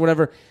divorced or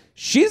whatever.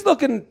 She's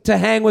looking to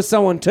hang with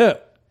someone, too.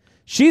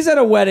 She's at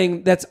a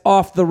wedding that's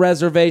off the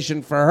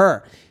reservation for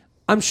her.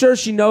 I'm sure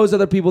she knows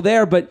other people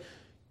there, but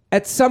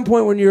at some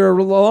point when you're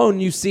alone,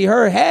 you see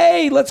her,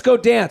 hey, let's go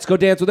dance. Go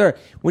dance with her.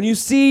 When you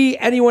see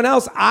anyone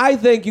else, I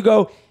think you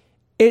go,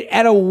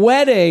 at a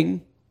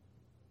wedding,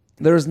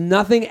 there's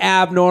nothing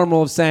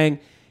abnormal of saying,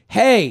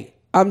 hey,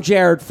 I'm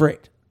Jared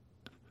Freed.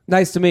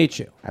 Nice to meet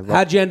you.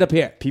 How'd you end up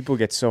here? People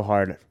get so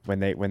hard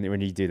when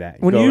you do that.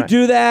 When you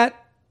do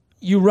that,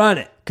 you run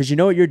it. Because you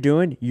know what you're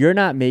doing? You're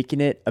not making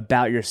it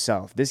about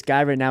yourself. This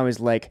guy right now is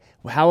like,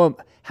 how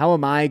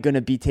am I going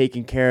to be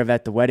taken care of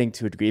at the wedding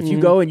to a degree? If you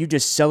go and you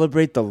just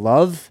celebrate the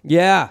love,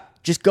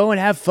 just go and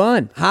have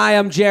fun. Hi,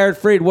 I'm Jared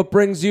Freed. What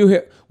brings you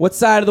here? What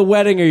side of the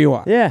wedding are you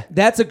on? Yeah.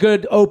 That's a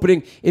good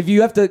opening. If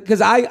you have to,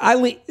 because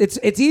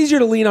it's easier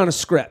to lean on a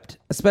script,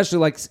 especially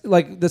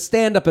like the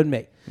stand-up in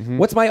me.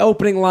 What's my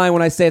opening line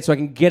when I say it so I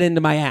can get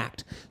into my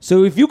act?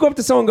 So if you go up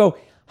to someone and go,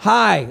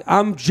 hi,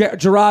 I'm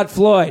Gerard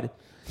Floyd.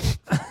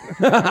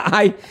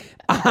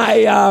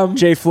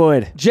 Jay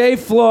Floyd. Jay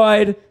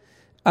Floyd.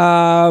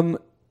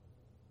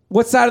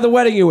 What side of the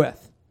wedding are you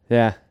with?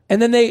 Yeah.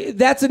 And then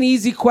that's an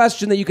easy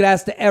question that you could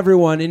ask to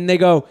everyone. And they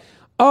go,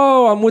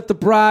 oh, I'm with the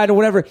bride or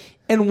whatever.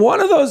 And one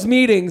of those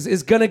meetings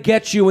is going to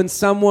get you in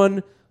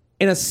someone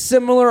in a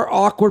similar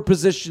awkward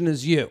position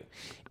as you.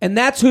 And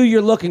that's who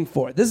you're looking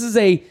for. This is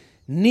a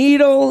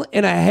needle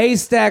in a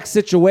haystack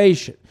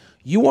situation.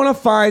 You want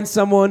to find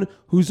someone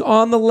who's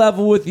on the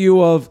level with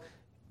you of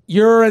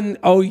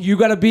you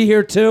got to be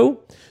here too.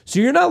 So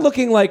you're not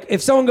looking like,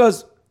 if someone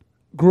goes,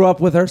 grew up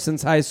with her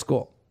since high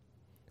school.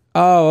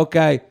 Oh,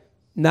 okay.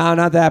 No,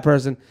 not that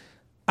person.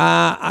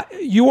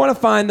 You want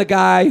to find the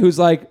guy who's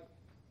like,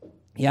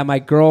 yeah, my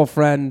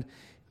girlfriend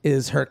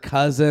is her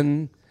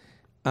cousin.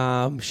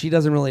 She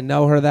doesn't really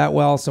know her that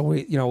well, so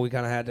we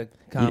kind of had to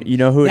come. You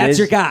know who it is? That's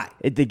your guy.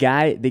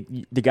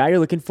 The guy you're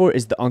looking for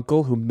is the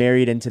uncle who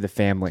married into the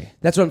family.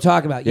 That's what I'm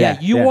talking about. Yeah,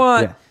 you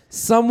want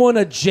someone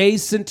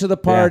adjacent to the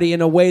party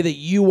in a way that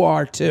you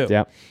are too.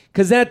 Yeah.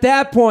 Because at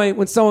that point,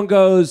 when someone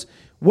goes,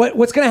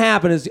 what's going to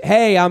happen is,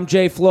 hey, I'm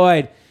Jay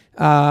Floyd.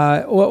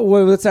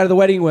 What side of the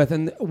wedding you with?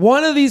 And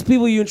one of these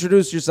people you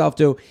introduce yourself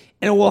to,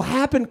 and it will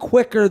happen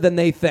quicker than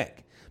they think.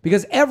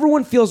 Because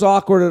everyone feels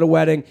awkward at a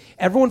wedding.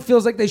 Everyone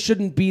feels like they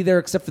shouldn't be there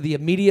except for the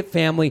immediate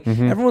family.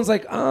 Everyone's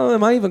like, oh,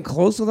 am I even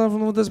close enough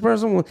with this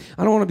person?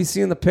 I don't want to be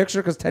seeing the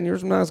picture because 10 years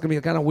from now it's going to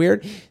be kind of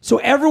weird. So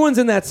everyone's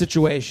in that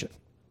situation.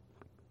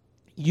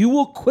 You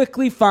will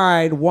quickly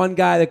find one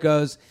guy that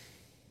goes,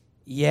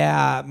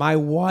 yeah, my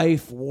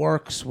wife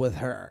works with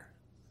her.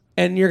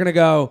 And you're going to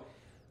go,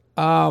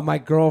 oh, my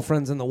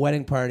girlfriend's in the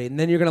wedding party. And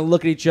then you're going to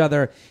look at each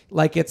other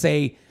like it's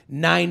a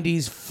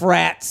 90s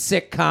frat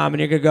sitcom. And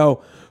you're going to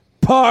go,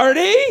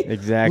 party?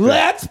 Exactly.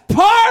 Let's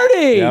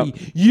party. Yep.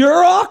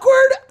 You're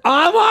awkward.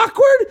 I'm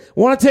awkward.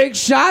 Want to take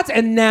shots?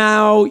 And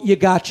now you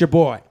got your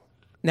boy.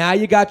 Now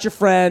you got your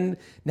friend.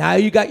 Now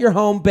you got your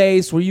home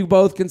base where you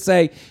both can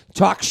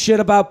talk shit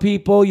about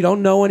people. You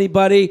don't know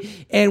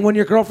anybody. And when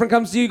your girlfriend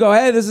comes to you, go,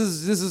 hey, this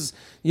is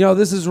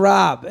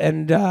Rob.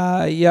 And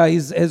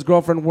his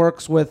girlfriend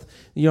works with,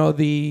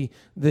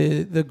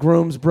 the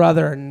groom's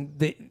brother,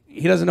 and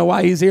he doesn't know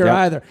why he's here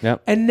either.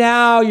 Yep. And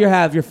now you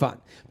have your fun.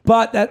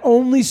 But that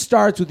only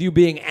starts with you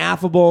being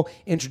affable,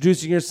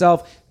 introducing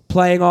yourself,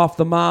 playing off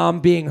the mom,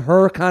 being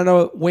her kind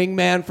of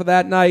wingman for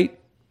that night.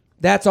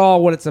 That's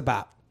all what it's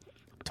about.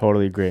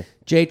 Totally agree.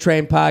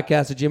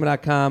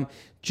 JTrainPodcast@gmail.com.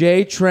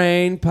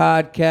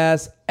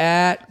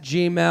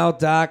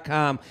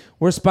 JTrainPodcast@gmail.com.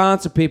 We're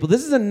sponsored people.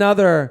 This is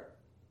another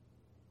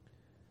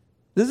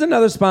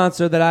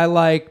sponsor that I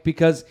like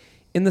because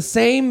in the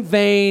same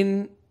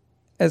vein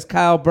as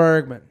Kyle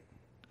Bergman.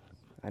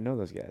 I know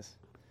those guys.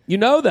 You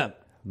know them.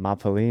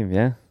 Mapalim,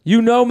 yeah.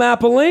 You know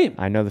Mapalim.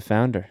 I know the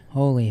founder.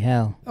 Holy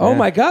hell. Oh Yeah.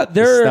 my God.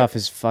 This They're stuff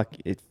is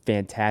it's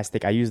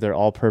fantastic. I use their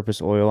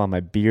all-purpose oil on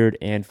my beard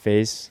and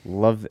face.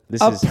 Love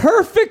this. a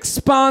perfect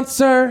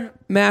sponsor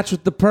matched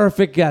with the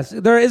perfect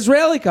guest. They're an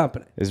Israeli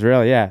company.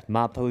 Israel, yeah.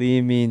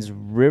 Mapalim means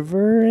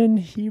river in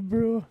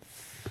Hebrew.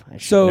 I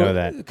should know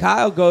that.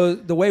 Kyle goes,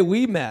 the way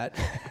we met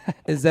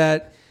is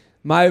that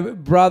my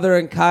brother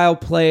and Kyle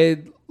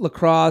played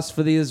lacrosse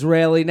for the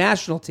Israeli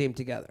national team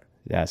together.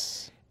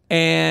 Yes.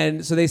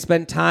 And so they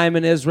spent time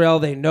in Israel.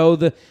 They know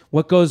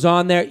what goes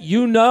on there.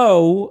 You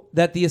know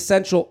that the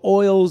essential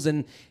oils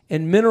and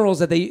minerals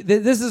that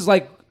this is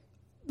like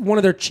one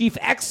of their chief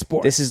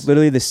exports. This is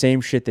literally the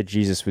same shit that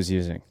Jesus was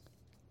using.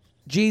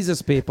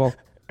 Jesus, people.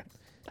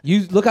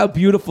 You look how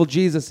beautiful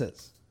Jesus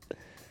is.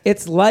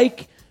 It's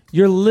like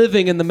you're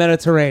living in the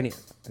Mediterranean.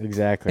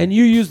 Exactly. And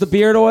you use the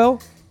beard oil?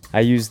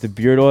 I use the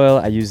beard oil.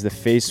 I use the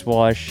face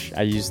wash.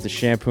 I use the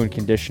shampoo and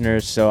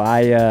conditioner. So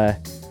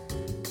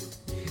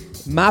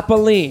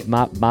Mapalim.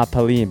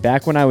 Mapalim.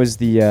 Back when I was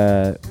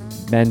the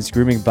men's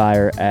grooming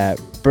buyer at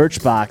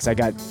Birchbox, I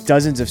got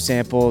dozens of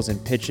samples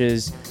and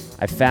pitches.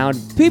 I found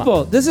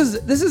People, this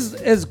is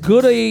as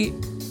good a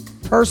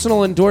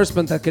personal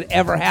endorsement that could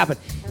ever happen.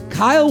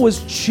 Kyle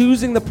was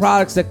choosing the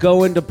products that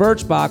go into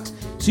Birchbox,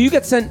 so you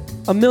get sent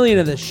a million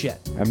of this shit.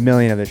 a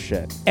million of this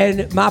shit. And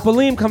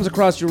Mapalim comes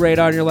across your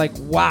radar, and you're like,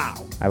 wow.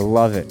 I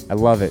love it. I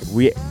love it.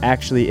 We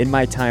actually, in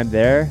my time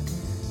there,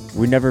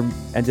 we never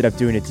ended up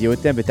doing a deal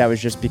with them, but that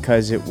was just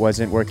because it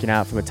wasn't working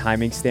out from a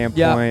timing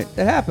standpoint.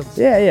 Yeah, it happens.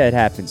 Yeah, it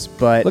happens.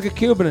 But Look at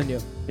Cuban in you.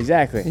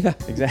 exactly. Yeah.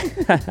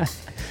 Exactly.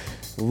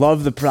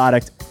 Love the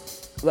product.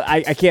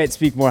 I can't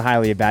speak more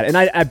highly about it. And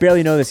I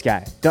barely know this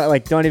guy.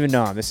 Don't even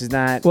know him. This is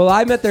not... Well,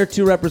 I met their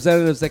two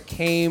representatives that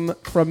came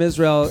from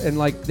Israel, and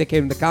they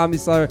came to the Comedy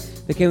Cellar,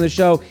 they came to the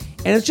show,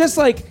 and it's just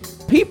like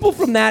people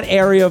from that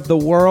area of the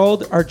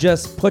world are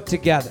just put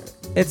together.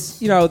 It's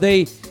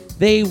they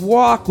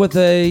walk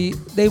a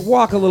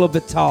little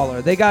bit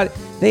taller.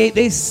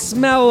 They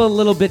smell a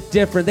little bit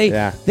different.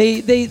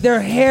 Their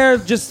hair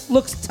just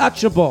looks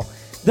touchable.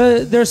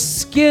 Their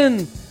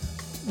skin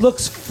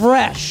looks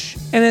fresh,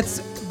 and it's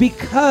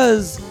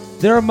because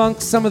they're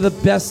amongst some of the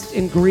best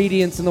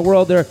ingredients in the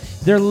world.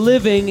 They're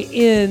living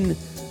in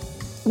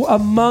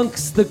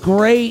amongst the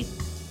great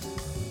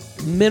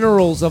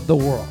minerals of the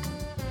world.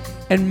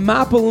 And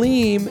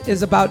Mapalim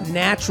is about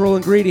natural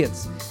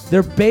ingredients.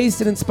 They're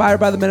based and inspired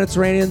by the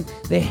Mediterranean.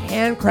 They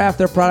handcraft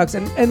their products.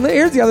 And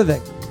here's the other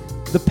thing.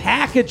 The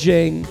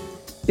packaging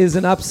is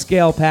an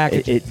upscale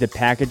package. The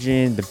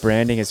packaging, the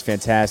branding is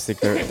fantastic.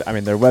 Their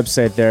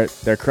website,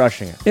 they're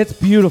crushing it. It's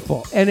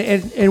beautiful.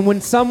 And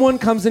when someone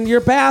comes into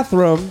your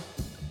bathroom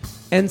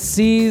and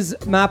sees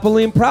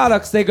Mapalim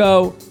products, they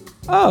go,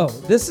 oh,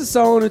 this is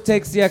someone who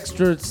takes the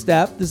extra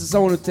step. This is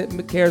someone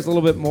who cares a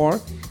little bit more.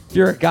 If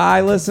you're a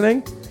guy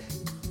listening,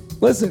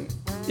 listen.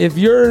 If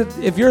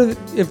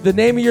the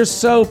name of your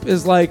soap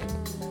is like,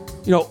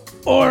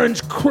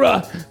 orange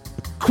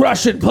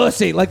crushing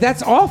pussy, like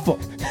that's awful.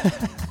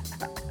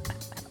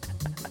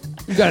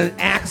 You got an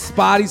Axe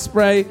body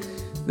spray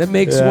that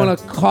makes you want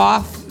to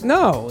cough.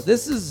 No,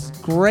 this is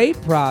great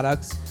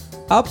products,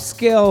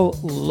 upscale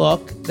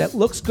look that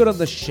looks good on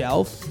the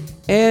shelf.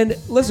 And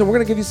listen, we're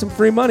gonna give you some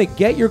free money.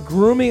 Get your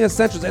grooming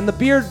essentials and the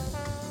beard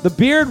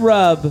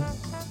rub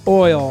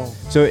oil.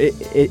 So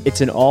it's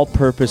an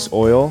all-purpose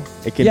oil.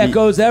 It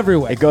goes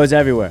everywhere. It goes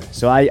everywhere.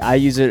 So I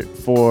use it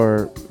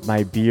for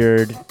my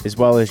beard as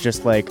well as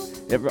just right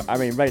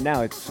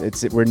now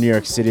we're in New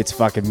York City. It's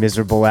fucking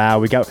miserable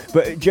out.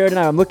 But Jared and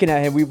I, I'm looking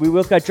at him. We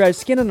both got dry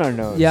skin on our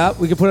nose. Yeah,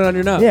 we can put it on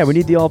your nose. Yeah, we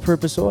need the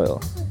all-purpose oil.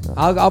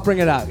 I'll bring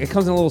it out. It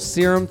comes in a little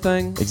serum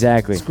thing.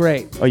 Exactly. It's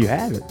great. Oh, you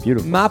have it.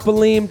 Beautiful.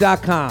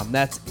 Mapalim.com.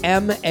 That's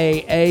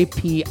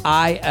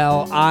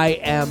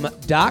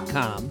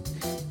MAAPILIM.com.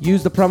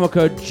 Use the promo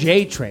code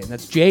JTRAIN.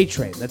 That's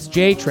JTRAIN. That's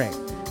JTRAIN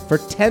for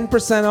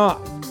 10%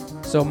 off.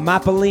 So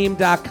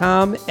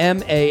Mapalim.com,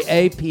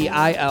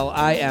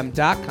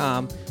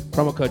 MAAPILIM.com.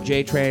 Promo code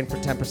JTRAIN for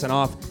 10%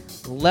 off.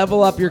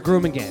 Level up your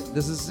grooming game.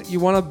 You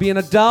want to be an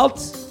adult?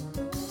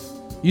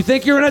 You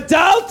think you're an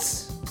adult?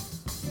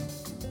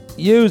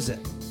 Use it.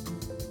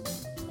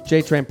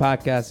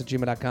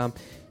 JTrainPodcast@gmail.com.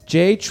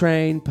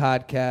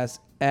 JTrainPodcast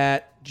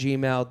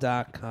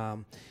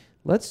 @gmail.com.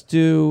 Let's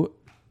do...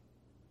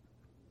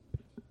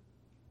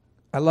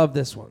 I love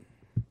this one.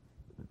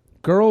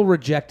 Girl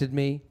rejected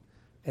me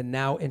and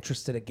now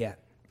interested again.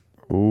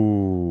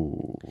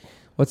 Ooh.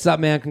 What's up,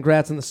 man?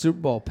 Congrats on the Super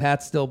Bowl.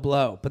 Pats still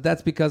blow, but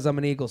that's because I'm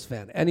an Eagles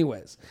fan.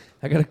 Anyways,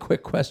 I got a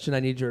quick question I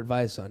need your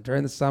advice on.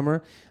 During the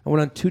summer, I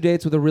went on 2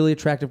 dates with a really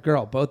attractive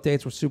girl. Both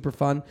dates were super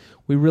fun.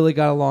 We really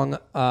got along.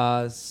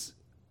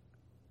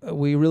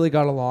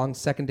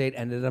 Second date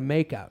ended in a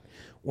makeout.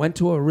 Went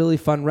to a really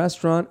fun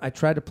restaurant. I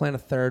tried to plan a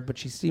third, but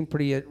she seemed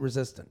pretty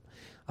resistant.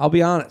 I'll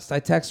be honest. I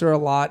texted her a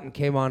lot and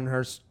came on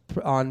her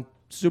on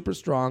super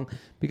strong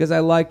because I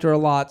liked her a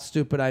lot.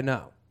 Stupid, I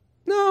know.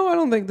 No, I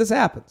don't think this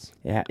happens.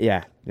 Yeah, it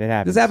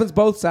happens. This happens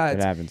both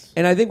sides. It happens.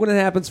 And I think when it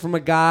happens from a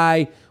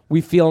guy,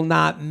 we feel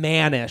not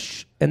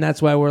mannish. And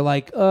that's why we're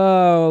like,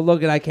 oh,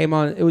 look, I came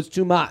on. It was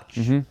too much.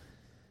 Mm-hmm.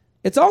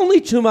 It's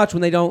only too much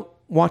when they don't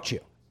want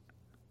you.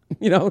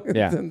 You know?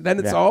 Yeah. Then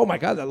it's, oh, my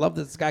God, I love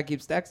this guy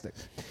keeps texting.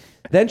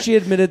 Then she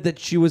admitted that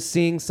she was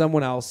seeing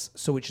someone else,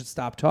 so we should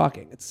stop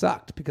talking. It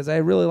sucked because I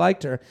really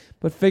liked her,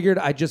 but figured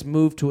I just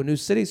moved to a new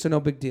city, so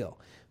no big deal.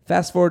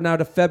 Fast forward now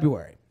to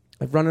February.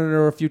 I've run into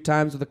her a few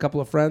times with a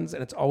couple of friends,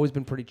 and it's always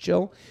been pretty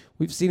chill.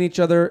 We've seen each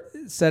other,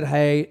 said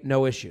hey,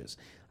 no issues.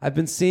 I've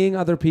been seeing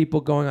other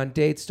people, going on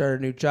dates, started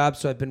a new job,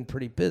 so I've been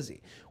pretty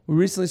busy. We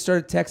recently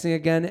started texting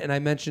again, and I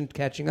mentioned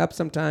catching up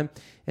sometime,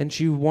 and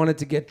she wanted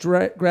to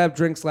grab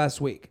drinks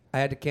last week. I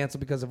had to cancel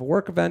because of a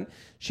work event.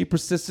 She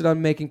persisted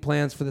on making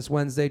plans for this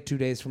Wednesday, 2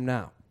 days from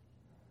now.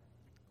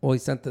 Well, he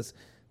sent this.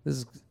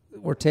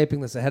 We're taping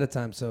this ahead of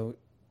time, so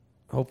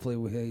hopefully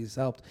he's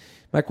helped.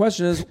 My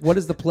question is, what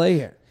is the play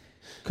here?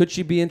 Could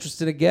she be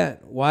interested again?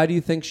 Why do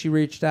you think she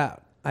reached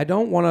out? I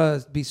don't want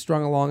to be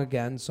strung along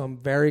again, so I'm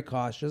very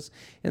cautious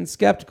and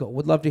skeptical.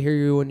 Would love to hear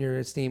you and your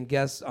esteemed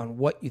guests on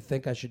what you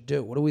think I should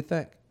do. What do we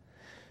think?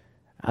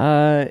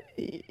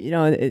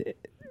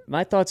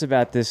 My thoughts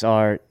about this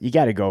are you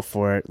got to go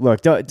for it.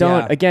 Look,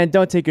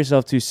 don't take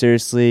yourself too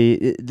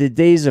seriously. The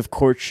days of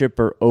courtship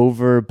are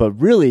over, but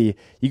really,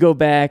 you go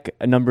back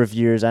a number of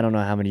years. I don't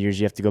know how many years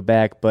you have to go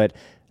back, but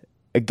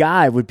a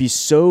guy would be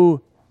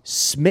so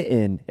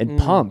smitten and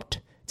pumped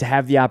to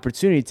have the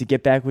opportunity to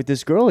get back with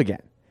this girl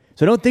again.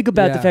 So don't think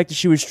about the fact that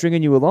she was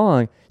stringing you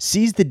along.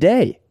 Seize the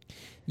day.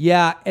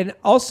 Yeah, and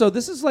also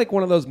this is like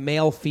one of those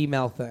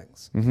male-female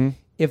things. Mm-hmm.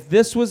 If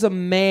this was a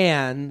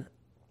man,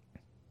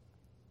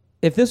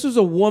 if this was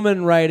a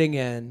woman writing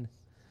in,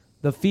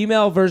 the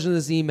female version of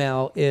this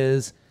email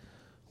is,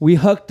 we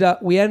hooked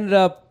up, we ended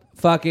up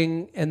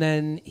fucking, and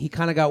then he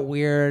kind of got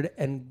weird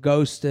and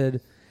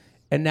ghosted,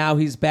 and now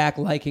he's back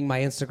liking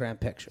my Instagram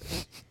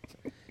pictures.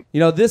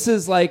 This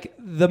is like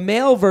the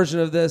male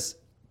version of this.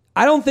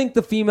 I don't think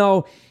the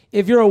female...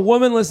 If you're a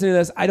woman listening to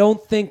this, I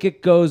don't think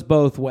it goes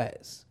both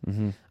ways.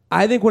 Mm-hmm.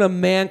 I think when a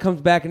man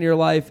comes back into your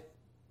life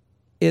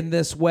in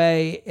this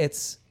way,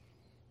 it's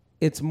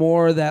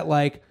more that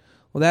like,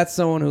 well, that's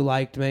someone who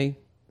liked me.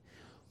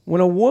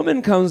 When a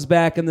woman comes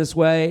back in this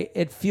way,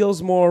 it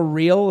feels more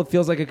real. It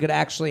feels like it could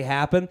actually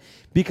happen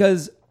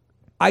because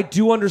I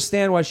do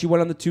understand why she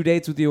went on the 2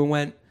 dates with you and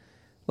went,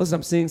 listen,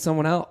 I'm seeing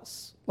someone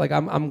else. Like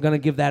I'm going to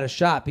give that a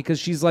shot because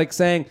she's like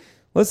saying,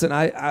 listen,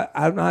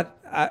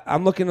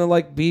 I'm looking to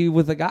like be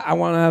with a guy. I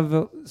want to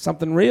have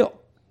something real.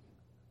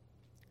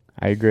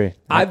 I agree.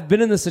 I've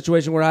been in this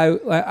situation where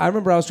I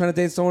remember I was trying to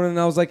date someone and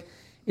I was like,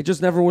 it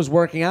just never was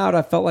working out.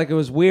 I felt like it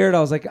was weird. I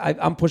was like,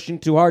 I'm pushing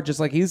too hard, just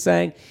like he's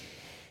saying.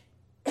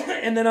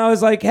 And then I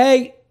was like,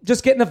 hey,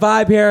 just getting a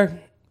vibe here.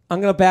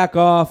 I'm going to back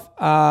off.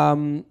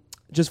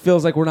 Just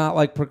feels like we're not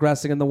like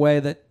progressing in the way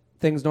that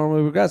things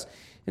normally progress.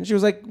 And she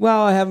was like,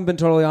 well, I haven't been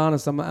totally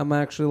honest. I'm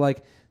actually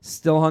like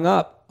still hung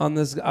up on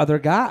this other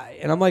guy.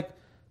 And I'm like,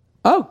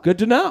 oh, good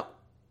to know.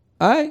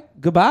 All right,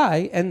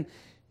 goodbye. And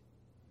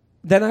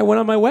then I went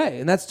on my way,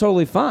 and that's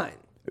totally fine.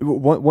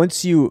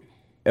 Once you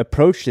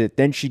approached it,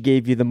 then she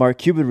gave you the Mark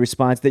Cuban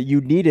response that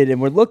you needed and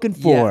were looking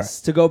for.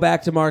 Yes, to go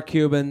back to Mark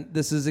Cuban,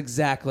 this is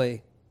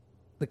exactly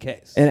the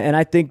case. And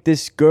I think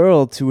this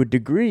girl, to a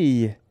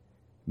degree,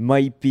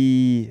 might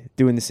be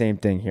doing the same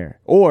thing here.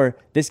 Or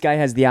this guy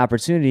has the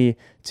opportunity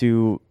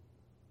to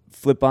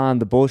flip on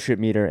the bullshit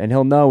meter, and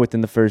he'll know within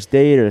the first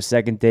date or the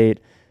second date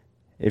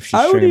if she's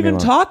I would even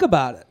along. talk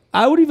about it.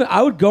 I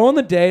would go on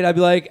the date. I'd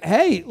be like,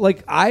 hey,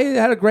 like I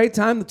had a great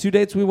time the 2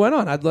 dates we went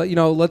on. I'd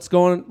let's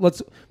go on. But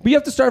you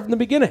have to start from the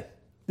beginning.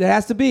 It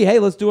has to be, hey,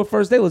 let's do a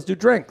first date. Let's do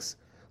drinks.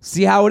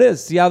 See how it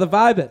is. See how the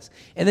vibe is.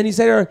 And then you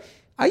say to her,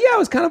 I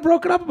was kind of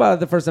broken up about it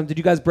the first time. Did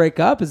you guys break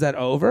up? Is that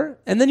over?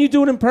 And then you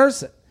do it in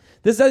person.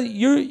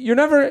 You're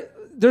never.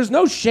 There's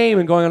no shame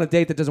in going on a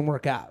date that doesn't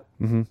work out.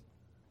 Mm-hmm.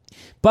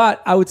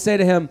 But I would say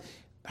to him,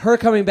 her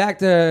coming back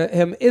to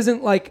him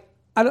isn't like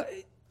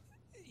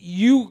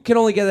you can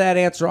only get that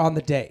answer on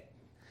the date.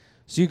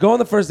 So you go on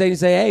the first date and you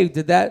say, hey,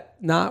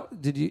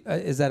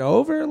 is that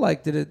over?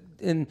 Like, did it,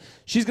 and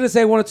she's going to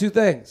say one of two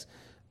things.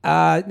 No,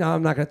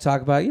 I'm not going to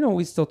talk about it.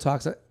 We still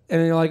talk. And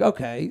you're like,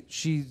 okay,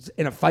 she's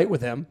in a fight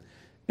with him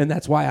and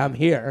that's why I'm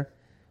here.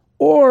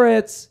 Or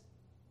it's,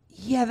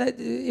 yeah, that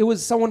it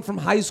was someone from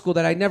high school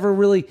that I never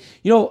really,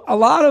 a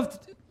lot of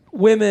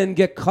women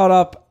get caught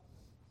up,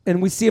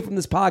 and we see it from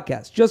this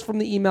podcast, just from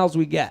the emails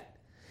we get.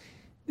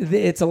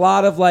 It's a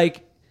lot of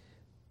like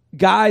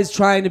guys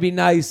trying to be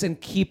nice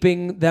and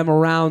keeping them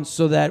around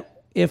so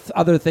that if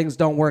other things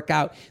don't work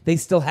out, they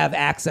still have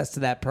access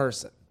to that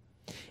person.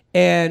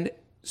 And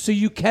so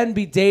you can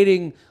be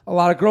dating a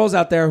lot of girls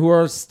out there who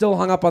are still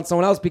hung up on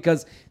someone else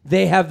because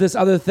they have this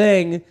other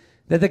thing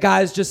that the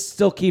guy's just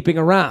still keeping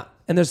around,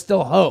 and there's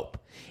still hope.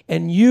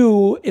 And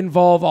you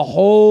involve a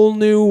whole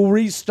new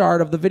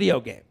restart of the video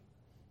game.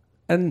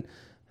 And,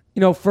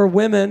 for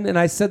women, and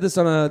I said this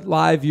on a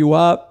live You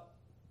Up,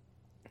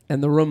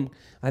 and the room,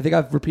 I think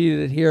I've repeated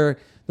it here,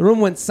 the room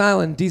went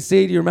silent.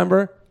 DC, do you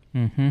remember?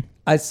 Mm-hmm.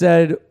 I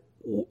said,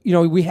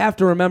 we have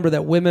to remember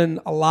that women,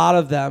 a lot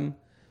of them,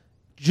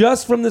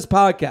 just from this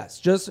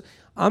podcast,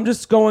 I'm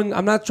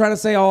not trying to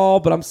say all,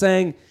 but I'm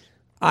saying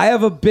I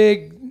have a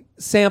big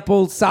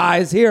sample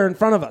size here in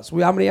front of us.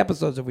 How many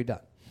episodes have we done?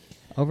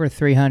 Over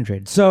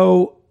 300.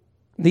 So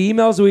the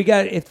emails that we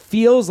get, it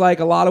feels like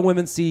a lot of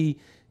women see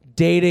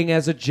dating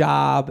as a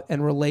job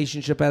and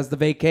relationship as the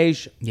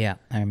vacation. Yeah,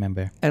 I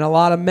remember. And a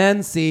lot of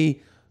men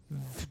see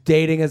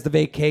dating as the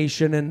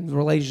vacation and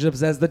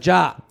relationships as the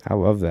job. I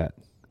love that.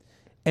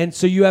 And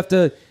so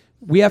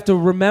we have to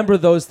remember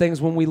those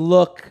things when we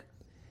look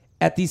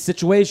at these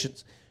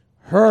situations.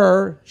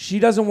 She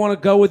doesn't want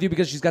to go with you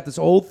because she's got this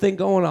old thing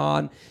going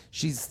on.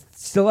 She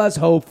still has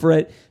hope for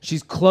it.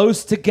 She's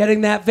close to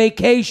getting that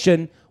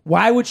vacation.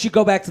 Why would she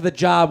go back to the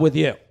job with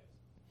you?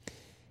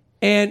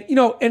 And,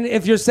 and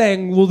if you're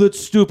saying, well, that's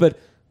stupid,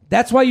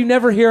 that's why you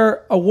never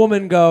hear a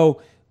woman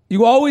go,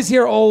 you always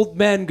hear old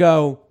men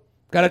go,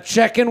 got to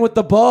check in with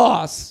the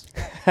boss.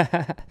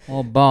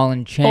 Old ball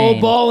and chain.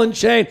 Old ball and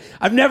chain.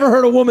 I've never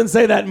heard a woman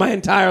say that in my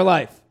entire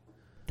life.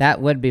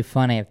 That would be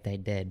funny if they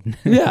did.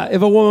 Yeah,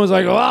 if a woman was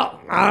like, well,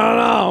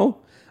 I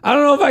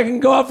don't know if I can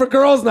go out for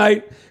girls'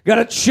 night. Got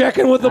to check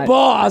in with the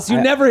boss.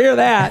 You never hear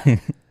that.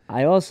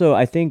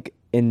 I think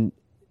I'm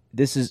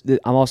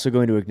also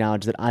going to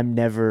acknowledge that I'm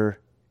never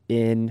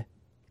in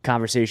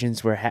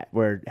conversations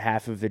where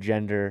half of the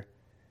gender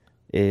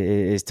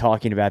is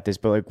talking about this.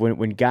 But like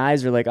when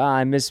guys are like,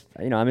 I miss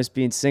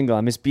being single.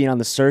 I miss being on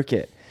the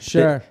circuit.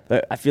 Sure.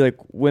 I feel like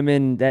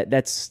women,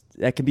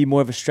 that can be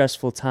more of a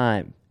stressful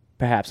time.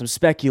 Perhaps I'm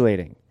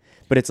speculating,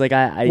 but it's like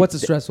What's a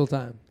stressful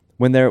time?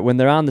 When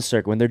they're on the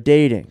circuit, when they're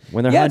dating,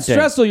 when they're hunting. It's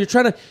stressful. You're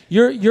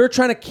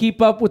trying to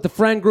keep up with the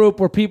friend group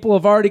where people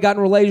have already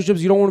gotten relationships.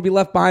 You don't want to be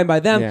left behind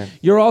by them. Yeah.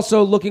 You're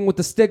also looking with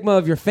the stigma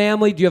of your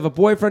family. Do you have a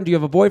boyfriend?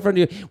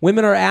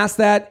 Women are asked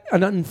that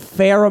an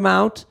unfair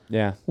amount.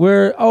 Yeah.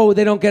 Where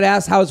they don't get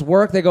asked how's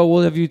work. They go,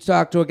 well, have you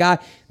talked to a guy?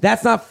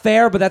 That's not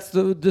fair, but that's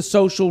the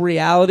social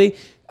reality.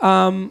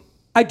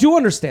 I do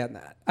understand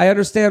that. I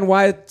understand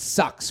why it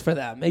sucks for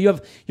them.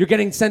 You're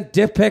getting sent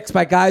dick pics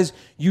by guys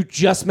you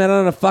just met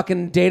on a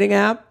fucking dating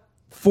app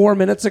 4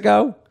 minutes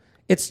ago.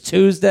 It's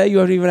Tuesday. You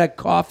haven't even had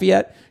coffee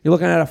yet. You're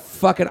looking at a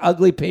fucking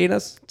ugly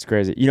penis. It's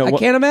crazy. I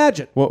can't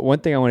imagine. One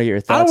thing I want to get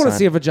your thoughts on. I don't want to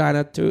see a vagina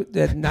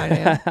at 9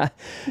 a.m.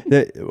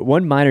 The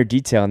one minor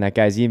detail in that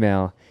guy's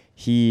email,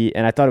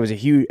 and I thought it was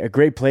a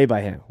great play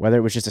by him, whether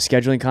it was just a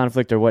scheduling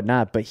conflict or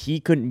whatnot, but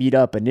he couldn't meet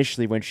up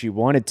initially when she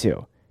wanted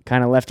to.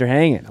 Kind of left her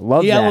hanging. I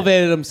love that. He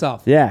elevated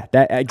himself. Yeah,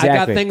 that exactly.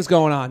 I got things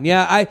going on.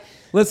 Yeah,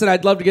 listen,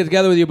 I'd love to get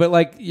together with you, but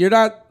like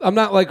I'm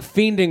not like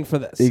fiending for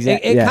this.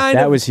 Exactly.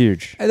 That was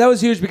huge. That was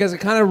huge because it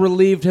kind of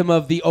relieved him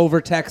of the over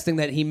texting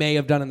that he may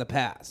have done in the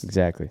past.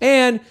 Exactly.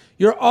 And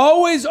you're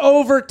always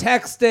over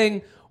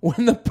texting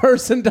when the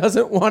person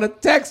doesn't want to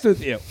text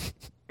with you.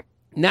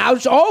 Now,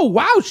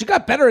 she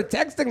got better at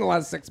texting the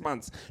last 6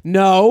 months.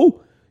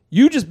 No,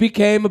 you just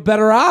became a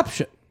better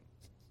option.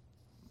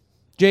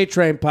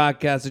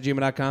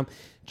 JTrainPodcast@gmail.com.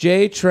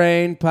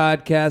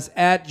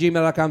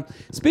 JTrainPodcast@gmail.com.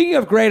 Speaking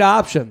of great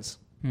options,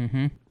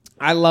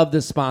 I love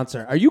this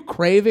sponsor. Are you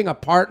craving a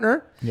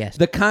partner? Yes.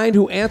 The kind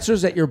who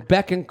answers at your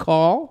beck and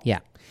call? Yeah.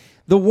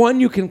 The one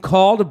you can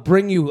call to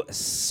bring you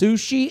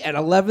sushi at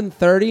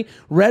 11:30,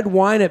 red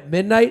wine at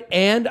midnight,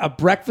 and a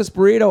breakfast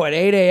burrito at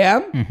 8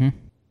 a.m.? Mm-hmm.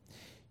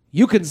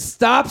 You can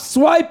stop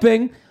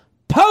swiping.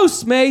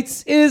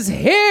 Postmates is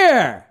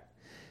here.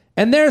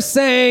 And they're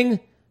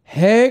saying,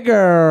 hey,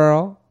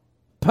 girl.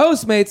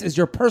 Postmates is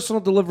your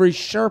personal delivery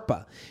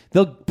Sherpa.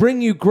 They'll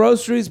bring you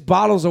groceries,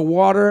 bottles of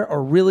water,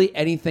 or really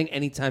anything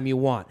anytime you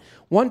want.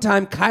 One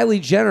time,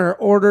 Kylie Jenner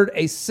ordered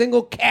a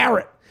single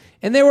carrot,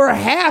 and they were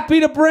happy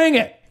to bring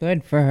it.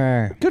 Good for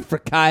her. Good for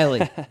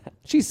Kylie.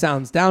 She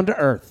sounds down to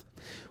earth.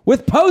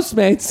 With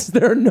Postmates,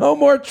 there are no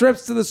more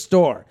trips to the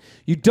store.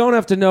 You don't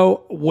have to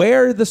know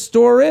where the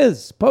store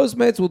is.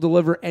 Postmates will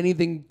deliver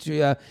anything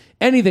to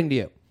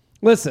you.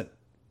 Listen.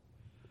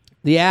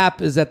 The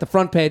app is at the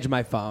front page of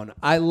my phone.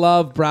 I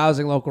love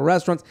browsing local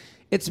restaurants.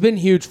 It's been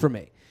huge for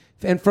me.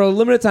 And for a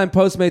limited time,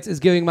 Postmates is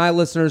giving my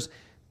listeners,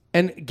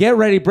 and get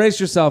ready,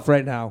 brace yourself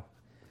right now,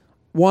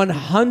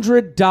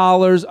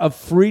 $100 of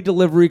free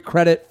delivery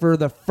credit for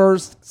the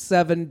first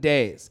 7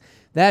 days.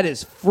 That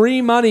is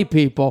free money,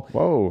 people.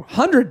 Whoa.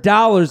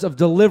 $100 of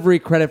delivery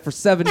credit for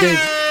 7 days.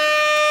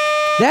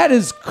 That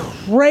is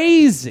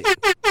crazy.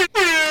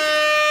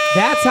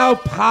 That's how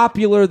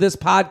popular this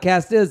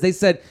podcast is. They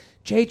said,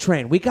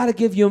 J-Train, we got to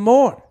give you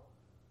more.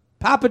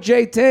 Papa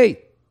JT,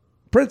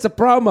 Prince of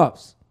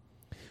Promos.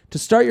 To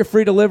start your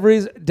free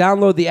deliveries,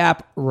 download the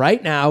app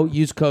right now.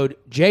 Use code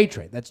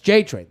JTRAIN. That's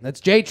JTRAIN.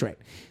 That's JTRAIN.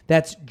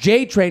 That's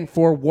JTRAIN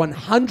for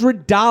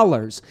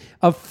 $100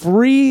 of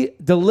free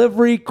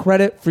delivery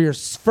credit for your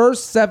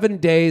first 7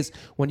 days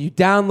when you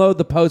download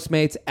the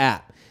Postmates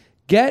app.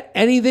 Get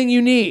anything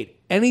you need,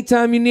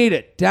 anytime you need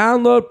it.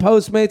 Download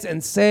Postmates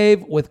and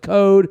save with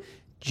code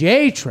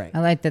JTRAIN. I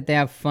like that they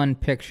have fun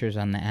pictures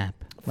on the app.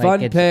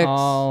 Fun it's pics.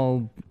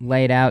 all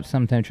laid out.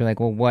 Sometimes you're like,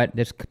 well, what?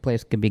 This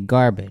place could be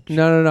garbage.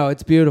 No.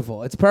 It's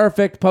beautiful. It's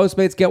perfect.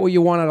 Postmates, get what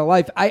you want out of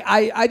life.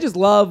 I just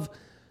love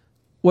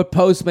what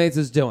Postmates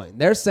is doing.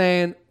 They're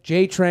saying,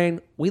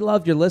 J-Train, we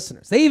love your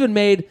listeners. They even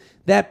made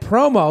that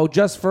promo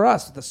just for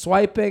us, the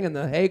swiping and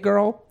the hey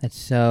girl. That's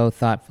so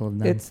thoughtful of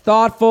them. It's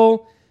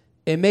thoughtful.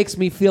 It makes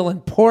me feel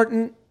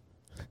important.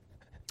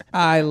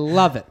 I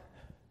love it.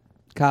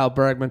 Kyle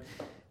Bergman,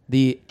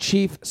 the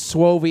chief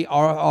Swovey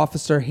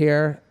officer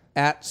here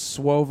at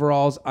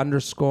Swoveralls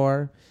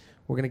 _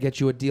 We're going to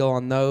get you a deal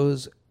on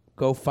those.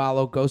 Go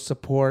follow, go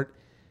support.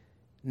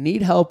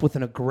 Need help with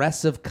an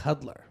aggressive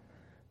cuddler.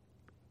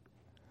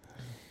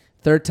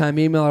 Third-time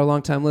emailer,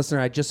 long-time listener.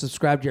 I just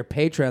subscribed to your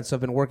Patreon, so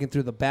I've been working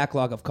through the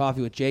backlog of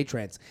Coffee with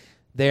J-Trains.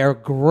 They are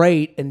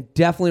great and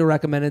definitely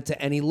recommended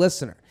to any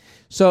listener.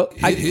 So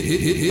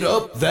hit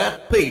up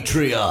that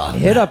Patreon.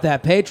 Hit up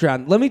that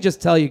Patreon. Let me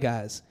just tell you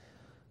guys,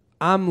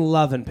 I'm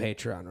loving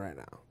Patreon right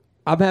now.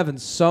 I'm having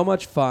so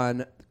much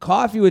fun.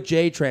 Coffee with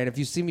J-Train, if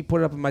you see me put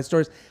it up in my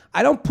stories,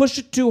 I don't push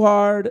it too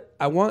hard.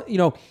 I want,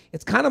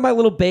 it's kind of my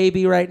little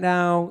baby right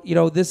now.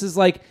 This is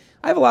like,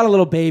 I have a lot of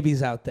little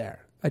babies out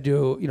there. I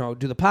do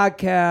the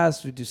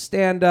podcast, we do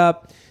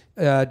stand-up,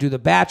 do the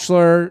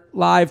Bachelor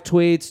live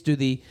tweets, do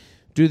the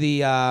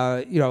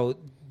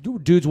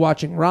dudes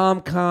watching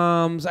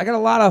rom-coms. I got a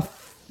lot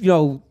of,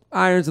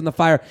 irons in the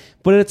fire,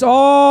 but it's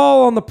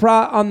all on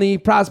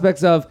the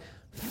prospects of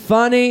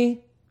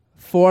funny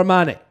for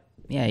money.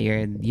 Yeah,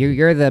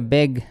 you're the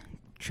big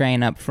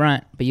train up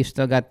front, but you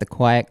still got the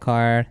quiet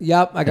car.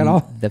 Yep, I got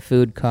all the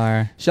food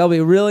car. Shelby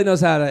really knows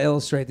how to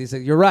illustrate these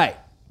things. You're right.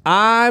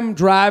 I'm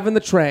driving the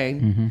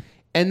train,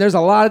 and there's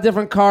a lot of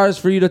different cars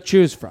for you to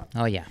choose from.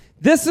 Oh yeah.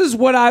 This is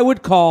what I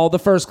would call the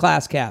first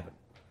class cabin.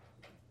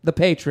 The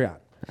Patreon.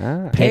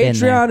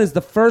 Patreon is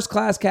the first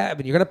class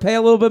cabin. You're going to pay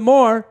a little bit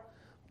more,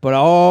 but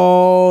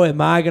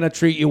am I going to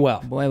treat you well?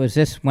 Boy, was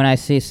this when I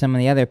see some of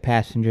the other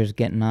passengers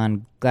getting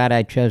on. Glad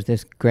I chose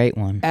this great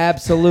one.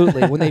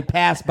 Absolutely. When they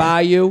pass by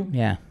you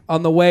Yeah.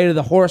 on the way to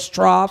the horse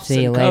troughs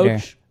See you and later.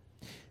 coach.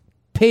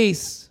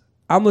 Peace.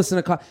 I'm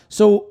listening to...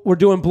 So we're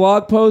doing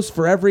blog posts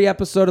for every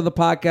episode of the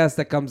podcast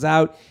that comes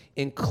out,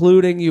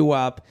 including you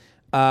up.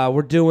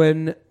 We're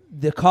doing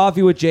the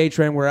Coffee with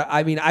J-Train, where,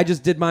 I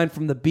just did mine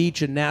from the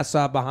beach in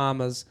Nassau,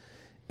 Bahamas,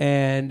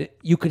 and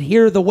you could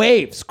hear the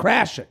waves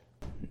crashing.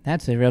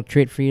 That's a real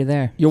treat for you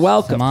there. You're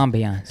welcome. Some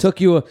ambiance.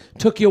 Took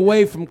you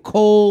away from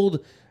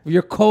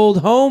your cold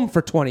home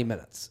for 20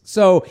 minutes.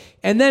 So,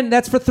 and then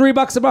that's for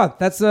 $3 a month.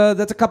 That's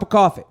a cup of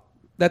coffee.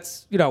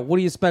 That's, what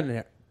are you spending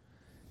here?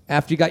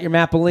 After you got your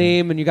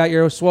Mapalim and you got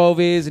your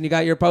Swovies and you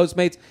got your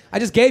Postmates, I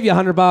just gave you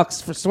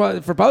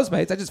 $100 for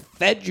Postmates. I just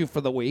fed you for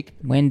the week.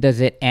 When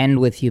does it end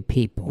with you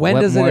people? When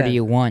what does more it do end?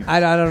 you want? I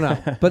don't know.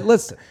 But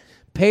listen,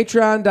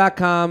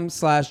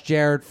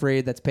 patreon.com/Jared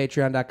Freed. That's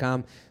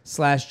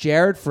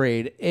patreon.com/Jared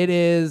Freed. It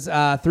is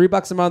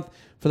 $3 a month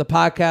for the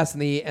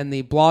podcast and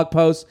the blog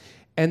posts.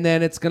 And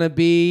then it's going to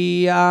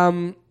be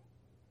 $10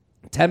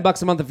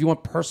 a month if you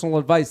want personal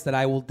advice that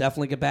I will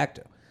definitely get back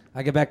to.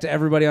 I get back to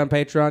everybody on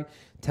Patreon.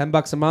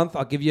 $10 a month.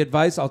 I'll give you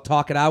advice. I'll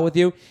talk it out with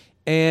you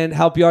and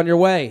help you on your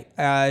way.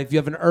 If you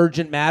have an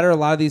urgent matter, a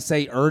lot of these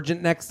say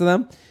urgent next to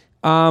them.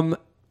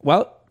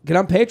 Well, get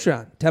on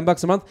Patreon.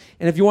 $10 a month.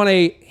 And if you want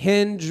a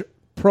Hinge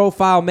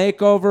profile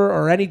makeover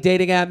or any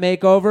dating app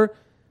makeover,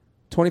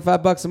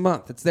 $25 a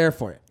month. It's there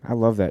for you. I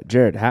love that.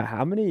 Jared,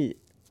 how many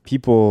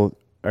people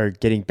are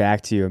getting back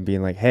to you and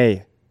being like,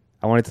 hey,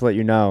 I wanted to let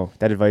you know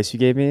that advice you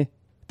gave me,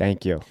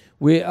 thank you?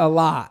 A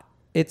lot.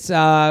 It's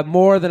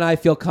more than I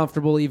feel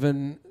comfortable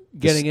even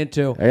getting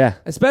into. Yeah.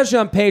 Especially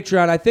on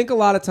Patreon. I think a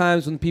lot of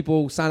times when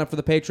people sign up for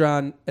the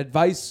Patreon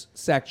advice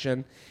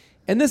section,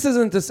 and this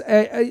isn't this,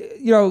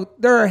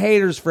 there are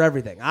haters for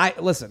everything.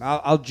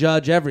 I'll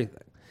judge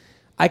everything.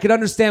 I could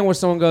understand where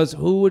someone goes,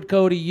 who would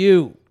go to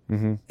you?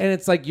 Mm-hmm. And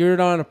it's like, you're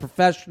not a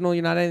professional,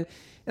 you're not any.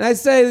 And I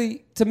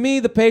say, to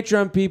me, the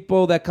Patreon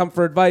people that come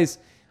for advice,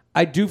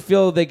 I do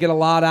feel they get a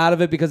lot out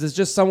of it because it's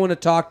just someone to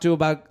talk to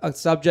about a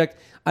subject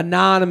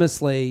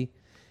anonymously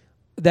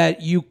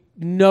that you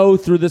know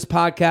through this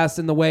podcast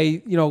in the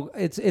way,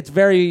 it's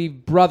very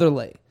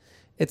brotherly.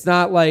 It's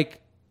not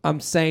like I'm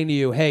saying to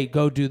you, hey,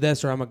 go do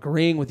this, or I'm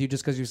agreeing with you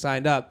just because you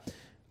signed up.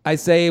 I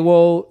say,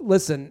 well,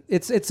 listen,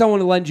 it's someone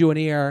to lend you an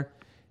ear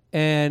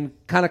and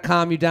kind of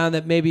calm you down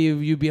that maybe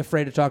you'd be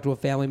afraid to talk to a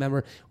family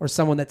member or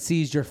someone that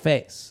sees your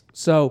face.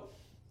 So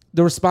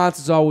the response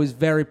is always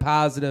very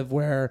positive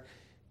where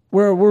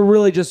we're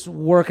really just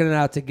working it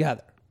out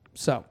together.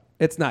 So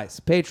it's nice.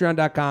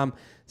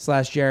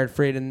 Patreon.com/Jared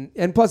Freed.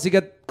 And plus you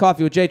get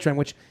Coffee with J-Train,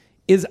 which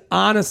is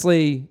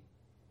honestly,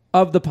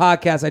 of the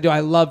podcast I do,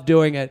 I love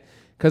doing it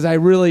because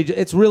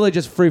it's really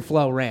just free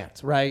flow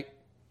rants, right?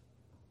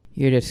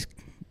 You're just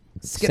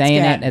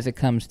saying it as it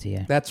comes to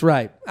you. That's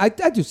right. I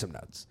do some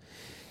notes.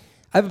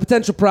 I have a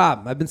potential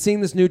problem. I've been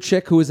seeing this new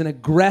chick who is an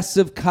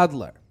aggressive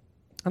cuddler.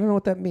 I don't know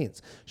what that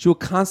means. She will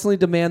constantly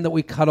demand that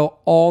we cuddle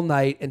all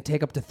night and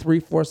take up to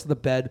 3/4 of the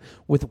bed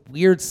with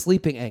weird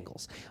sleeping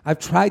angles. I've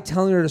tried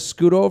telling her to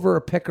scoot over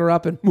or pick her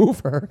up and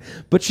move her,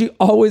 but she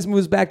always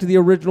moves back to the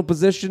original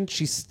position.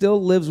 She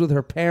still lives with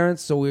her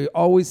parents, so we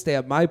always stay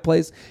at my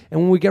place.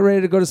 And when we get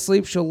ready to go to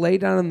sleep, she'll lay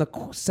down in the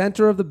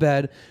center of the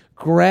bed,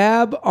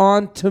 grab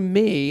onto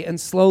me, and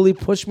slowly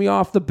push me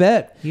off the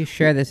bed. You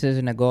sure this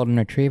isn't a golden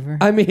retriever?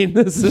 I mean,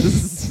 this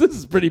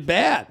is pretty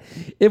bad.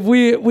 If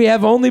we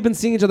have only been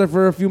seeing each other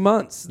for a few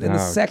months, and the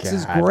sex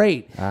is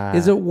great,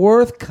 is it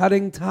worth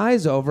cutting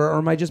ties over, or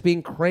am I just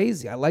being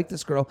crazy? I like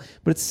this girl,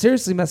 but it's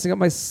seriously messing up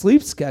my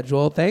sleep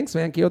schedule. Thanks,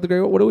 man. Keep up the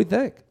great. What do we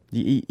think?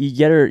 You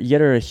get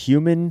her a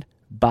human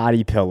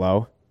body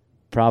pillow.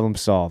 Problem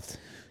solved.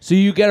 So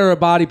you get her a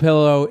body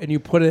pillow and you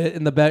put it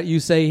in the bed. You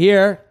say,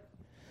 "Here."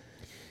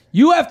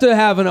 You have to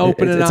have an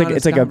open and honest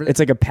conversation. It's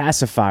like a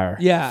pacifier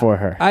for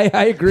her.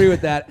 I agree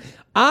with that.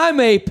 I'm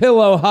a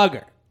pillow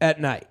hugger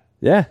at night.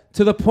 Yeah.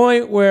 To the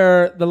point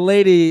where the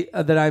lady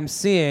that I'm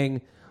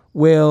seeing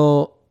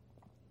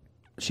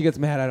she gets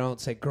mad I don't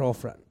say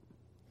girlfriend.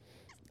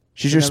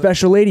 She's your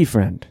special lady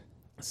friend.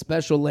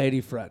 Special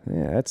lady friend.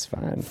 Yeah, that's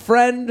fine.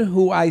 Friend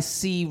who I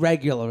see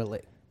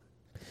regularly.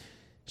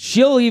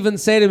 She'll even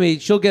say to me,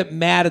 she'll get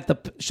mad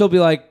she'll be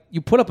like,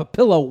 "You put up a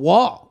pillow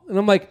wall." And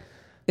I'm like,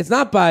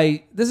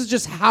 this is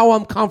just how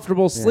I'm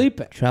comfortable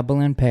sleeping.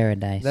 Trouble in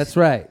paradise. That's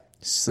right.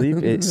 Sleep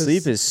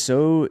is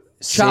so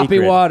choppy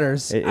sacred.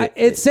 waters.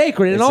 It's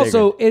sacred. And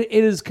also it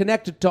is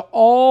connected to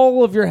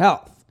all of your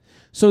health.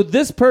 So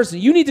this person,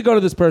 you need to go to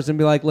this person and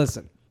be like,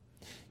 "Listen,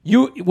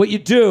 what you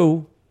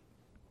do,"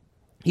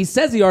 he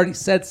says he already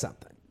said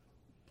something.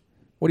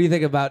 What do you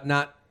think about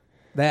not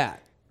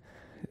that?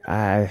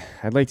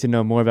 I'd like to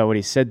know more about what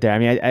he said there. I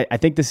mean, I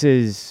think this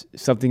is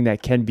something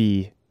that can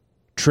be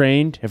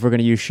trained, if we're going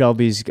to use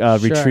Shelby's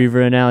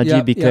retriever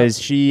analogy, because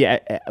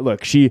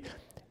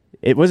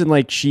it wasn't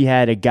like she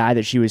had a guy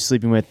that she was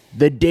sleeping with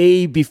the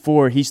day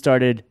before he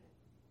started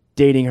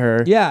dating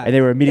her. Yeah. And they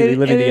were immediately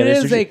living together.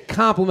 It is a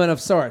compliment of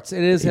sorts.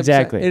 It is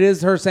exactly. It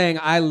is her saying,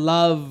 "I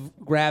love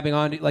grabbing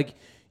on you. Like,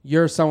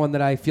 you're someone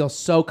that I feel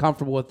so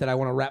comfortable with that I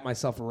want to wrap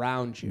myself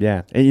around you."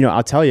 Yeah. And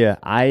I'll tell you,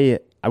 I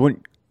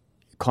wouldn't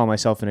call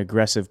myself an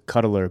aggressive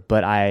cuddler,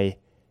 but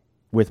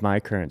with my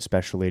current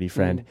special lady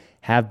friend,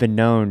 have been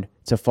known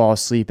to fall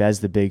asleep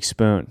as the big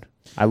spoon.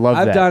 I love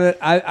that. I've done it.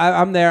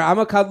 I'm there. I'm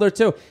a cuddler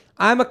too.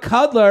 I'm a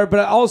cuddler, but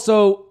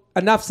also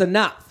enough's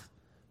enough.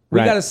 We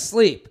got to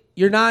sleep.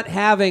 You're not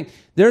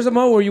there's a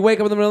moment where you wake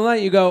up in the middle of the night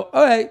and you go,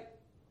 "Okay,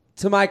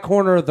 to my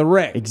corner of the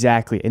ring."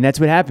 Exactly. And that's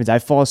what happens. I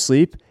fall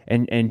asleep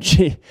and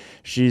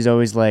she's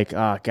always like,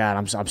 "Oh God,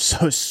 I'm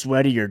so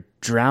sweaty. You're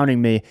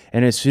drowning me."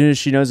 And as soon as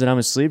she knows that I'm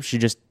asleep, she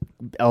just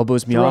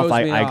elbows me off.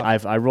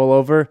 I roll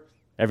over.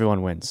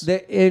 Everyone wins.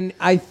 And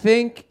I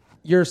think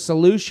your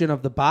solution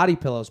of the body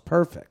pillow is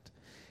perfect.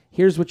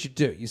 Here's what you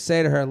do. You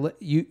say to her,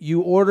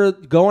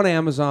 go on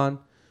Amazon,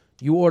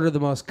 you order the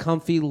most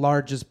comfy,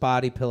 largest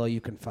body pillow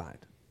you can find.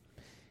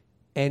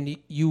 And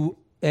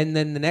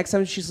then the next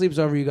time she sleeps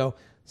over, you go,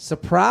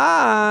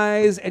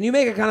 "Surprise!" And you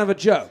make it kind of a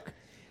joke.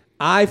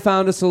 I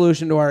found a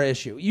solution to our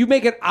issue. You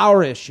make it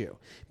our issue.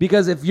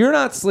 Because if you're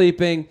not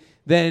sleeping,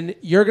 then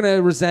you're going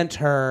to resent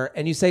her.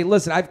 And you say,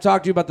 "Listen, I've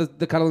talked to you about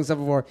the cuddling stuff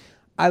before.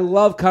 I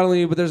love cuddling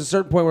you, but there's a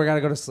certain point where I got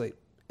to go to sleep.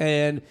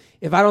 And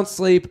if I don't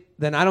sleep,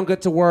 then I don't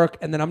get to work,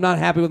 and then I'm not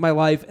happy with my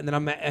life, and then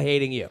I'm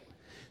hating you.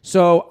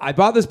 So I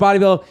bought this body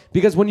pillow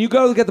because when you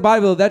go to get the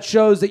body pillow, that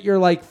shows that you're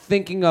like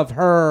thinking of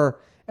her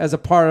as a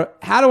part of,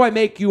 how do I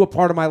make you a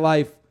part of my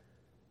life,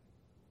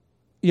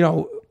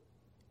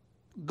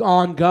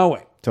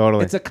 ongoing?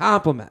 Totally. It's a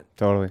compliment.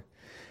 Totally.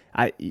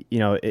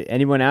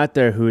 Anyone out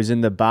there who is in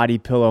the body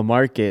pillow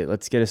market,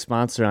 let's get a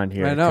sponsor on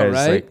here. I know,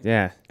 right?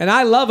 Yeah. And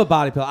I love a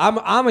body pillow.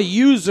 I'm a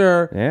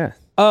user. Yeah.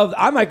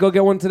 I might go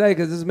get one today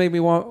because this has made me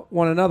want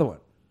another one.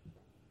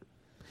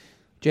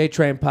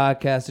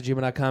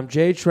 JTrainPodcast@gmail.com.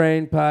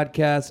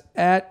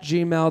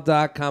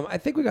 JTrainPodcast@gmail.com. I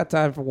think we got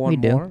time for one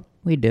more.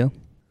 We do.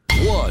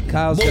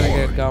 Kyle's going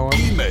to get going.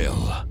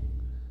 Email.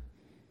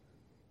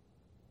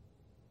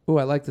 Ooh,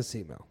 I like this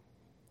email.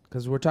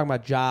 Because we're talking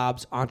about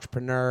jobs,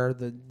 entrepreneur,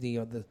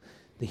 the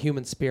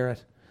human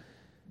spirit.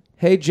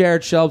 Hey,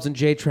 Jared Shelbs and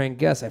J-Train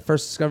guests. I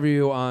first discovered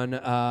you on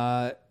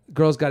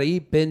Girls Gotta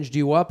Eat, binged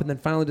you up, and then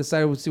finally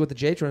decided to see what the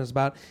J-Train is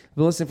about. I've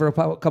been listening for a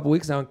couple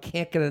weeks now and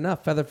can't get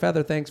enough.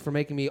 Feather, thanks for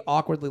making me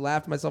awkwardly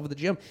laugh at myself at the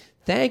gym.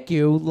 Thank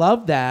you.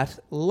 Love that.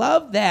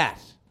 Love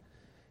that.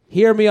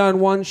 Hear me on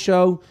one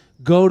show,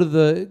 go to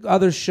the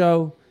other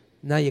show.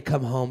 Now you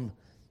come home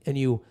and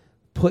you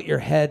put your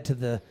head to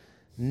the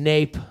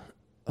nape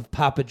of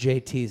Papa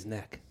JT's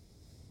neck.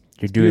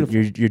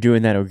 You're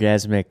doing that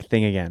orgasmic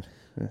thing again.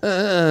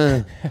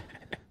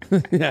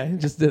 Yeah, I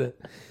just did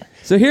it.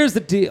 So here's the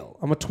deal.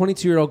 I'm a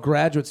 22-year-old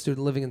graduate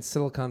student living in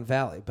Silicon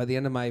Valley. By the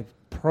end of my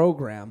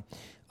program,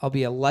 I'll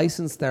be a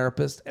licensed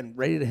therapist and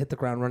ready to hit the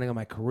ground running on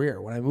my career.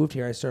 When I moved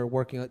here, I started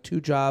working at 2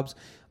 jobs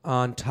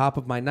on top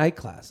of my night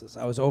classes.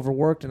 I was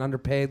overworked and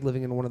underpaid,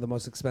 living in one of the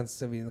most expensive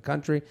cities in the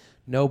country.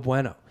 No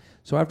bueno.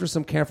 So after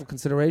some careful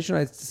consideration,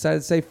 I decided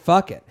to say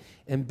fuck it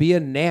and be a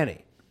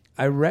nanny.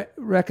 I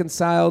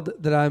reconciled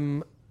that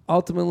I'm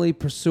ultimately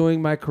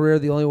pursuing my career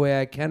the only way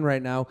I can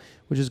right now,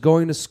 which is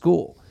going to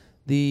school.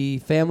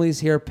 The families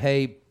here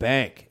pay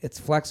bank. It's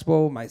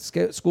flexible, my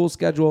school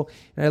schedule,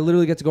 and I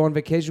literally get to go on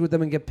vacation with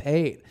them and get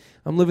paid.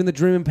 I'm living the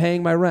dream and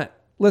paying my rent.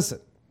 Listen,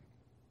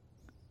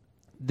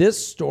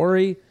 this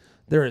story,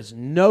 there is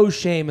no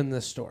shame in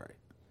this story.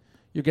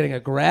 You're getting a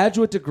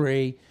graduate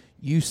degree.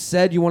 You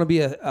said you want to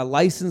be a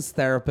licensed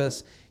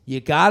therapist. You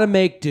got to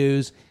make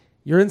dues.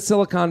 You're in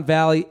Silicon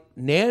Valley.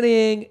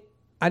 Nannying,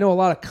 I know a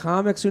lot of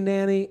comics who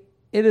nanny.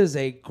 It is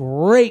a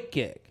great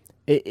gig.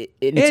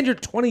 And you're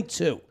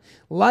 22.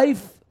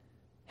 Life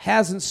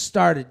hasn't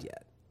started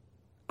yet.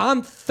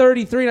 I'm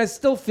 33 and I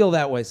still feel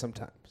that way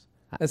sometimes.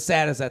 As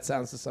sad as that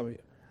sounds to some of you.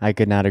 I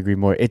could not agree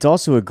more. It's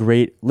also a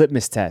great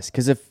litmus test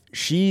because if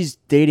she's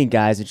dating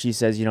guys and she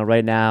says,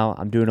 right now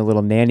I'm doing a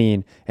little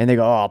nannying, and they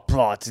go, oh,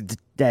 bro, it's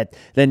that,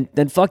 then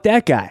fuck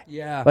that guy.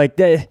 Yeah, like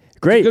that.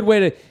 Great. It's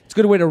a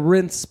good way to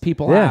rinse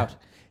people out.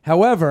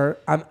 However,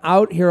 I'm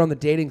out here on the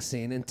dating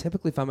scene and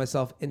typically find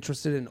myself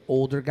interested in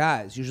older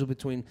guys, usually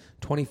between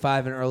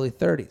 25 and early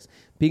 30s.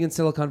 Being in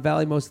Silicon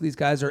Valley, most of these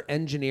guys are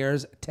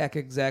engineers, tech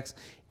execs.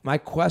 My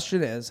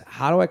question is,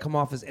 how do I come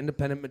off as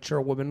independent, mature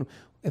woman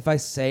if I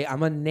say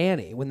I'm a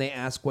nanny when they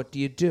ask, what do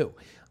you do?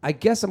 I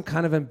guess I'm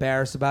kind of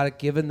embarrassed about it,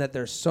 given that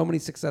there's so many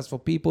successful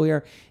people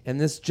here, and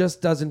this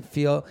just doesn't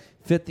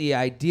fit the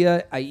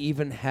idea I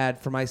even had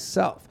for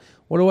myself.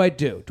 What do I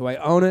do? Do I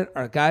own it?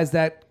 Are guys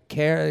that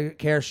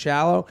care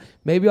shallow?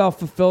 Maybe I'll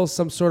fulfill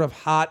some sort of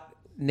hot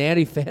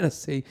nanny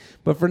fantasy,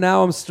 but for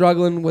now I'm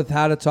struggling with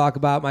how to talk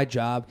about my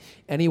job.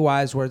 Any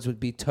wise words would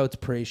be totes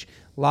preach.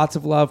 Lots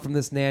of love from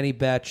this nanny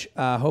betch.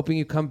 Hoping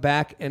you come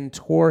back and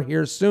tour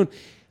here soon.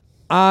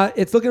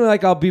 It's looking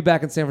like I'll be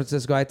back in San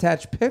Francisco. I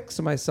attached pics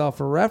of myself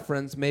for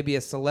reference, maybe a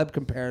celeb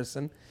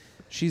comparison.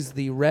 She's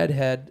the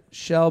redhead.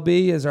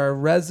 Shelby is our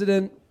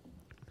resident.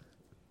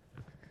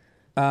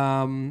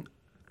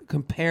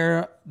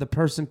 Compare the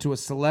person to a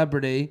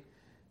celebrity.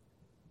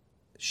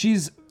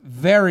 She's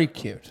very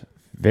cute.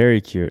 Very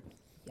cute.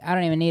 I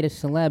don't even need a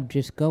celeb.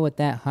 Just go with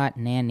that hot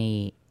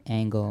nanny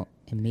angle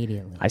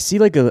immediately. I see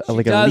like a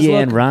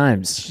Leanne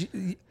Rimes.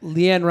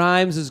 Leanne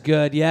Rimes is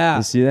good, yeah.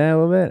 You see that a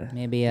little bit?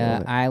 Maybe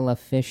Isla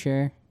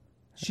Fisher.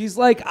 She's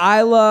like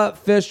Isla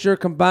Fisher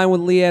combined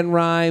with Leanne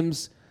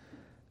Rimes.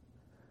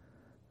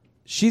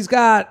 She's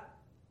got,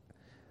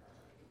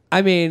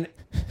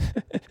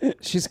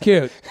 she's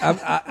cute.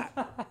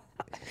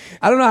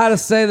 I don't know how to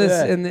say this,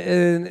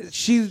 and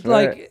she's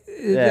like,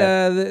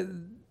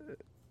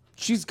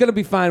 she's gonna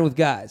be fine with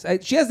guys.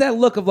 She has that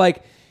look of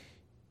like,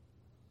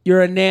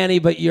 you're a nanny,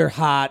 but you're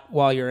hot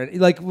while you're in.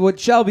 Like what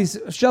Shelby's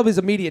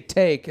immediate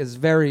take is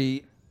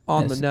very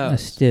on the nose,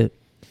 astute,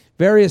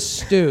 very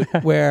astute.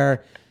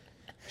 Where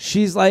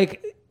she's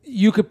like,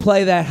 you could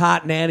play that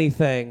hot nanny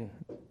thing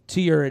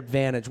to your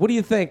advantage. What do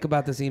you think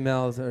about this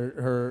email?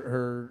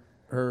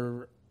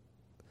 Her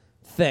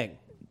thing.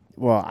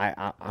 Well,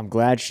 I'm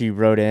glad she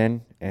wrote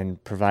in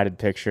and provided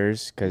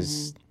pictures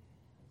because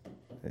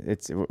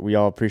we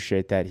all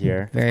appreciate that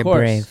here. Very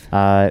brave.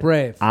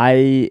 Brave.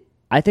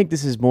 I think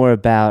this is more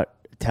about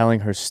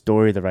telling her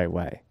story the right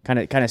way, kind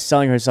of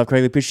selling herself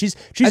correctly. Because she's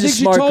a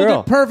smart girl. She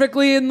told it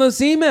perfectly in this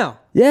email.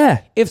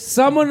 Yeah. If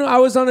someone I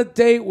was on a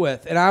date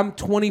with, and I'm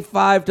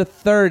 25 to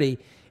 30,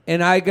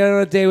 and I get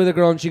on a date with a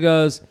girl, and she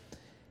goes,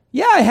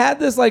 "Yeah, I had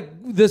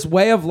this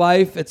way of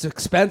life. It's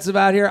expensive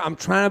out here. I'm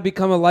trying to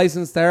become a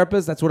licensed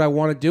therapist. That's what I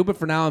want to do. But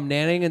for now, I'm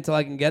nannying until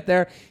I can get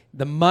there.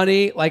 The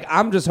money,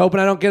 I'm just hoping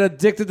I don't get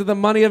addicted to the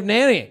money of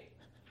nannying."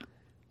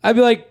 I'd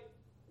be like,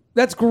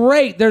 "That's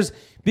great."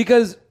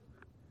 Because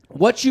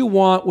what you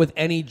want with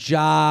any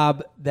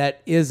job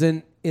that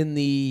isn't in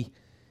the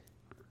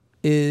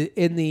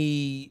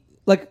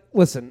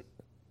listen,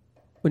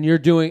 when you're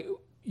doing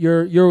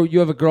you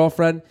have a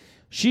girlfriend,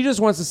 she just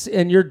wants to see,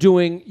 and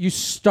you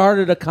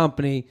started a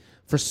company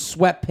for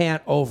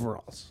sweatpant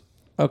overalls.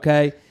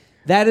 Okay?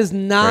 That is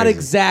not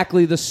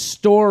exactly the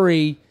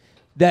story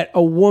that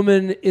a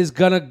woman is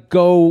going to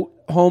go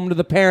home to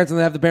the parents and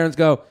have the parents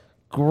go,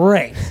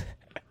 "Great."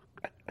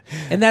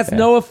 And that's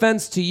no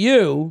offense to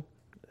you.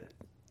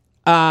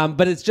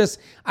 But it's just,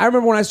 I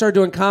remember when I started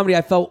doing comedy,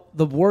 I felt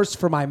the worst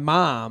for my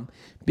mom.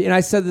 And I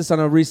said this on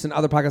a recent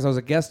other podcast I was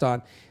a guest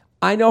on.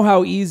 I know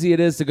how easy it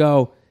is to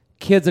go,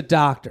 kid's a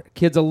doctor,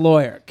 kid's a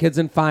lawyer, kid's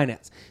in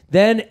finance.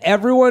 Then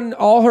everyone,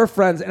 all her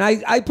friends, and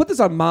I put this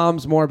on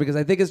moms more because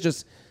I think it's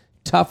just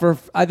tougher.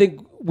 I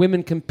think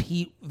women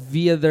compete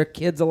via their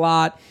kids a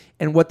lot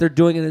and what they're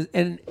doing.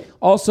 And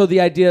also the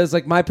idea is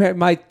like,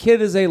 my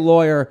kid is a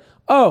lawyer.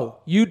 oh,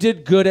 you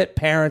did good at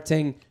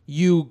parenting.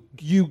 You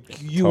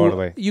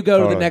Totally. you go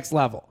to the Totally. next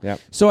level. Yep.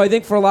 So I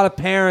think for a lot of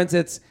parents,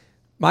 it's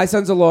my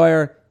son's a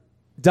lawyer,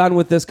 done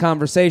with this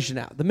conversation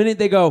now. The minute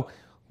they go,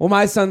 well,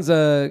 my son's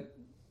a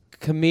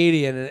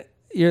comedian,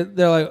 and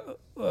they're like,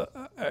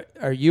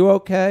 are you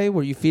okay?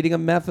 Were you feeding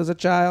him meth as a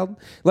child?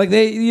 Like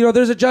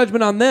there's a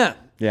judgment on them.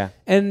 Yeah.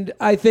 And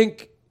I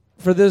think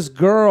for this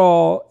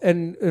girl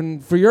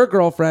and for your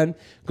girlfriend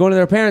going to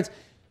their parents,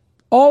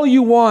 all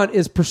you want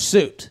is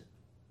pursuit.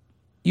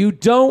 You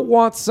don't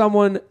want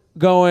someone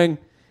going,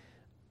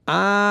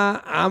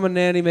 I'm a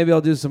nanny. Maybe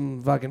I'll do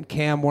some fucking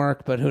cam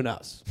work, but who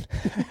knows?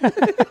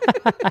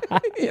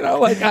 There's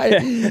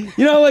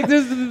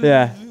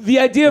the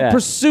idea of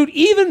pursuit,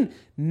 even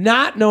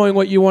not knowing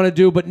what you want to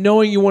do, but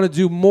knowing you want to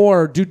do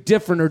more, do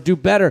different, or do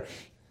better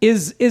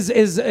is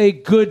a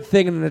good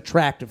thing and an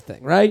attractive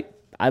thing, right?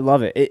 I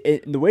love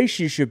it. The way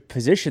she should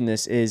position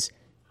this is,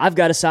 I've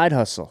got a side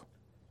hustle.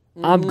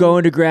 I'm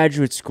going to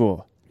graduate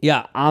school.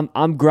 Yeah.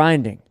 I'm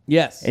grinding.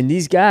 Yes. And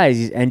these guys,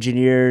 these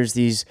engineers,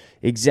 these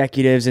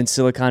executives in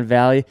Silicon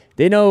Valley,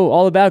 they know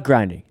all about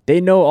grinding. They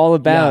know all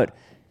about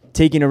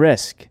taking a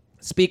risk.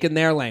 Speaking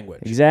their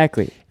language.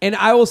 Exactly. And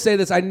I will say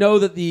this. I know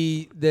that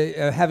the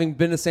having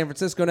been to San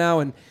Francisco now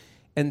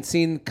and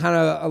seen kind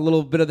of a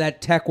little bit of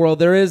that tech world,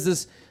 there is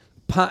this,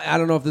 I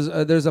don't know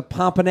if there's a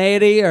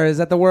pomponeity, or is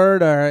that the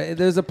word? Or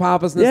there's a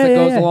pompousness that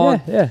goes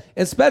along. Yeah.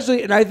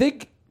 Especially, and I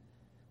think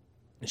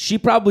she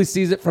probably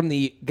sees it from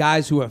the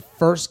guys who have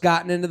first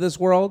gotten into this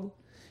world.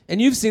 And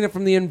you've seen it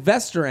from the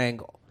investor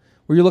angle,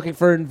 where you're looking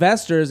for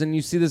investors and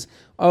you see this,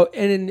 and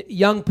in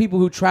young people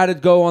who try to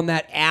go on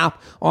that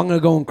app, I'm going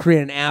to go and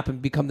create an app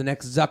and become the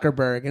next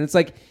Zuckerberg. And it's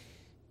like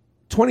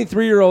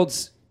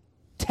 23-year-olds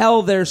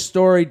tell their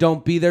story,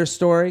 don't be their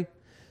story.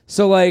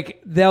 So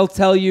like they'll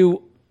tell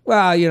you, well,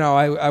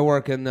 I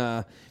work in,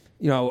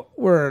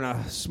 we're in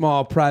a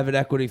small private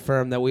equity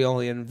firm that we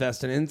only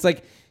invest in. And it's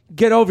like,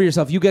 get over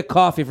yourself. You get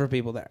coffee for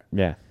people there.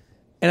 Yeah.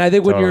 And I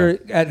think when you're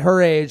at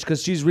her age,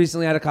 because she's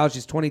recently out of college,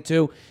 she's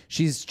 22,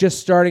 she's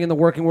just starting in the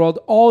working world,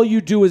 all you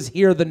do is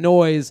hear the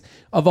noise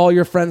of all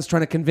your friends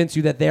trying to convince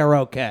you that they're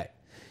okay.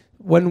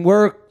 When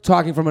we're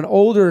talking from an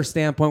older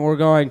standpoint, we're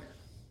going,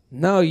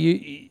 no,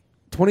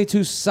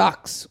 22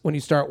 sucks when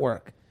you start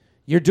work.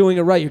 You're doing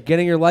it right. You're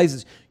getting your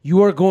license.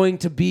 You are going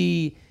to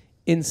be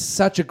in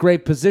such a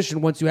great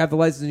position once you have the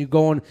license and you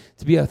go on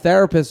to be a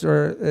therapist,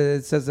 or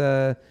it says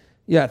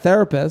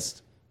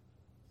therapist.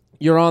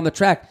 You're on the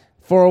track.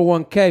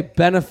 401k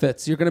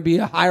benefits. You're going to be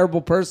a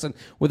hireable person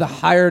with a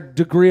higher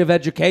degree of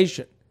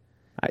education.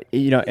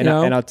 And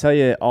I'll tell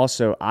you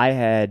also, I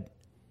had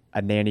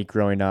a nanny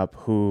growing up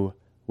who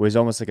was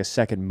almost like a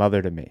second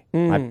mother to me.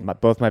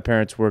 Both my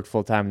parents worked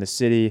full time in the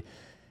city,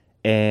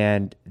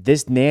 and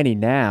this nanny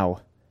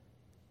now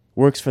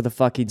works for the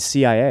fucking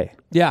CIA.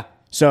 Yeah.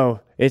 So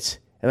it's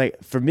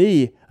like, for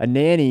me, a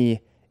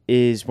nanny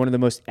is one of the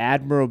most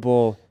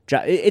admirable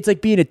jobs. It's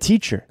like being a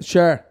teacher.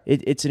 Sure.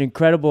 It's an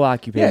incredible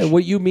occupation. Yeah,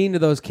 what you mean to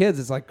those kids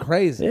is like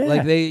crazy. Yeah,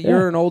 like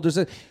you're an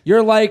older,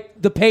 you're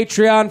like the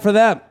Patreon for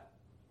them.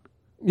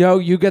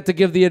 You get to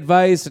give the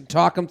advice and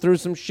talk them through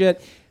some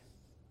shit.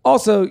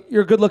 Also,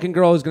 you're a good-looking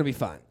girl who's going to be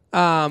fine.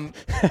 That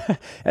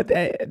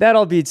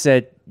all being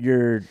said,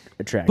 you're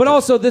attractive. But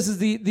also, this is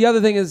the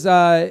other thing is,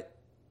 other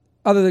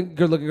than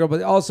good-looking girl,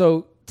 but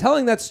also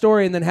telling that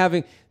story and then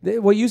having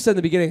what you said in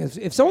the beginning is,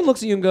 if someone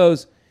looks at you and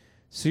goes,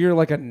 so you're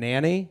like a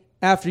nanny?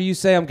 After you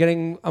say I'm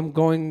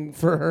going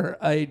for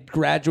a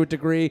graduate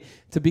degree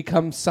to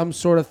become some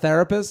sort of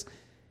therapist,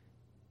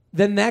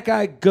 then that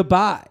guy,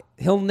 goodbye.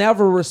 He'll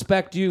never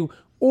respect you.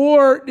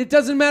 Or it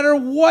doesn't matter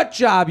what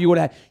job you would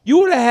have. You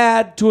would have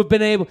had to have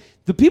been able.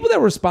 The people that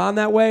respond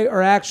that way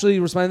are actually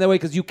responding that way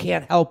because you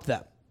can't help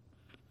them.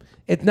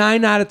 It's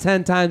 9 out of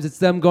 10 times it's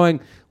them going,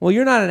 well,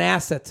 you're not an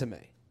asset to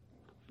me.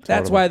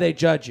 That's why they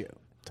judge you.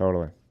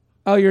 Totally.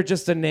 Oh, you're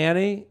just a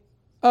nanny?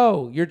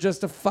 Oh, you're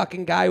just a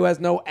fucking guy who has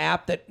no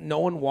app that no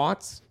one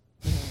wants?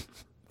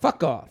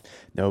 Fuck off.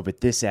 No, but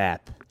this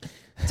app.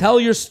 Tell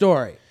your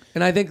story.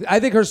 And I think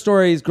her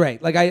story is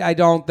great. Like I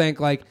don't think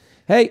like,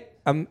 hey,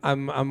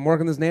 I'm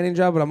working this nannying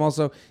job, but I'm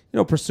also,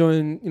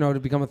 pursuing, to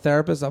become a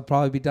therapist. I'll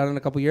probably be done in a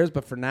couple years,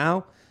 but for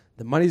now,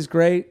 the money's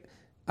great.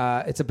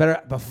 It's a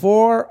better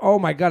before. Oh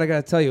my God, I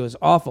got to tell you, it was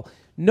awful.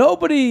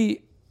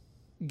 Nobody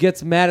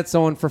gets mad at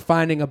someone for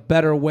finding a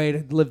better way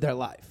to live their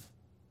life.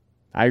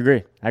 I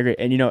agree. And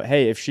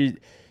hey, if she's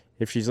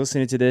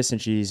listening to this and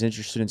she's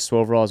interested in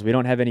Swoveralls, we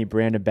don't have any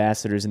brand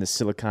ambassadors in the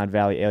Silicon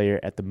Valley area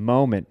at the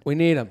moment. We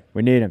need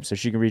them. So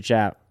she can reach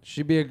out.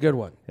 She'd be a good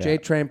one. Yeah.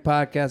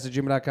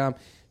 JTrainPodcast@gmail.com.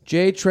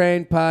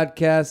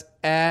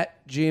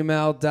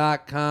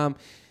 JTrainPodcast@gmail.com.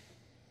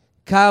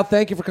 Kyle,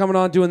 thank you for coming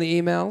on, doing the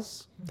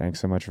emails. Thanks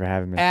so much for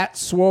having me.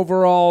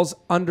 @Swoveralls_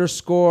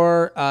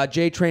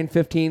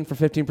 JTrain15 for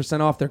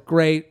 15% off. They're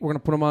great. We're going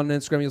to put them on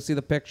Instagram. You'll see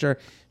the picture.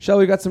 Shell,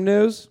 we got some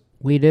news?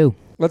 We do.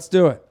 Let's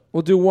do it.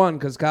 We'll do one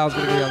because Kyle's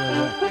going to be on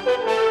the way.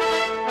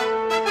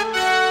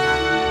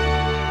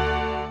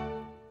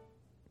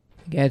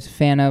 You guys a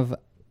fan of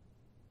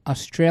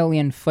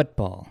Australian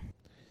football?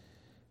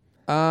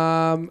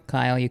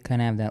 Kyle, you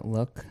kind of have that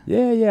look.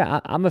 Yeah.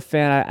 I'm a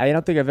fan. I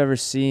don't think I've ever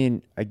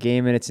seen a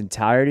game in its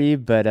entirety,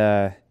 but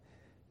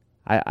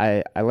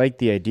I like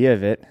the idea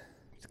of it.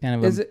 It's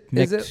kind of a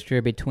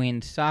mixture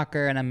between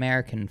soccer and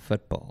American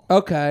football.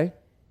 Okay.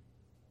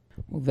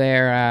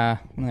 Well,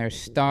 one of their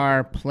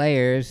star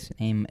players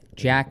named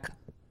Jack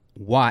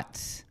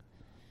Watts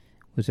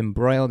was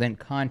embroiled in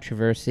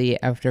controversy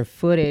after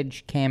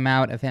footage came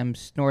out of him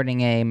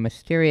snorting a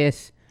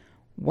mysterious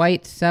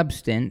white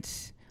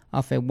substance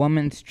off a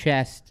woman's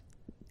chest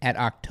at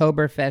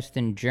Oktoberfest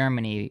in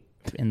Germany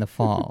in the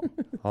fall.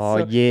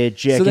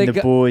 Jack and the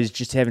boys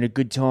just having a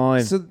good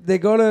time. So they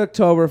go to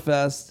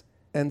Oktoberfest,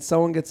 and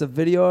someone gets a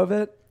video of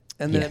it,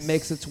 and then it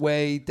makes its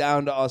way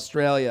down to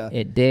Australia.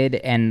 It did,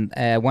 and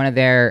one of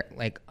their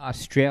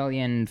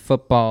Australian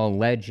football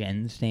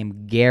legends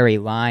named Gary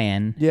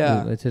Lyon.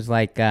 Yeah, this is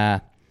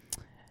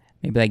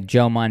maybe like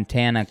Joe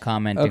Montana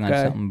commenting on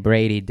something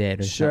Brady did.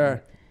 Or something.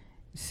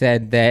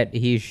 Said that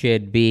he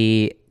should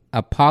be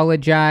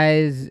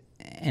apologize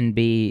and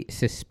be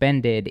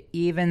suspended,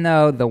 even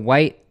though the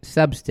white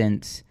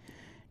substance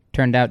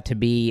turned out to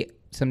be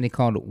something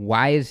called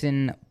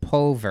Weizen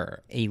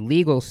pulver, a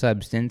legal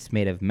substance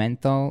made of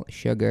menthol,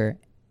 sugar,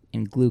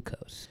 and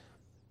glucose.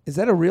 Is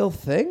that a real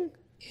thing?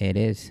 It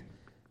is.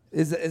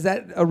 Is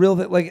that a real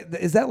thing?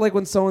 Is that like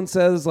when someone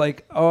says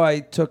 "Oh, I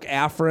took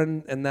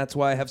Afrin and that's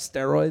why I have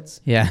steroids"?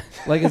 Yeah.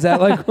 Is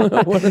that like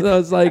one of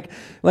those I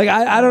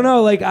don't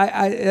know.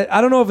 I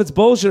don't know if it's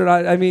bullshit or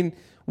not. I mean,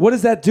 what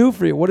does that do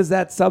for you? What does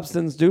that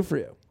substance do for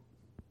you?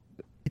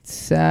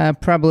 It's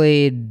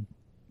probably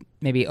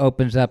maybe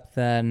opens up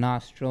the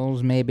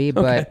nostrils, maybe.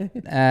 But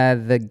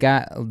the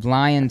guy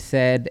Lyon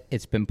said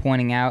it's been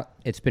pointed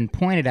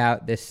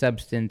out this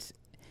substance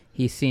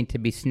he's seen to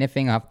be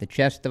sniffing off the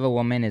chest of a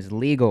woman is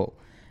legal.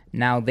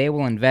 Now they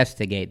will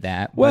investigate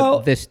that. Well,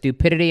 but the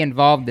stupidity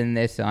involved in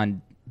this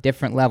on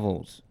different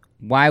levels.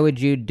 Why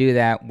would you do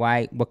that?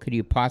 What could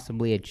you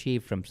possibly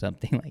achieve from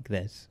something like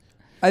this?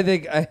 I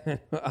think I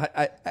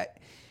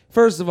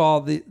first of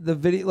all, the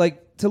video,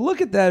 to look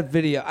at that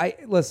video,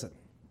 listen,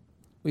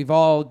 we've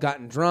all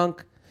gotten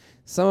drunk.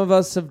 Some of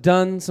us have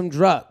done some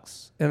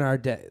drugs in our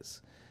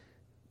days.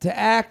 To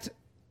act,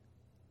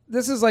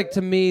 this is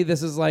to me,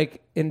 this is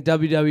like in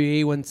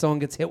WWE when someone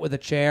gets hit with a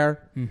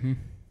chair,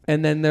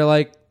 and then they're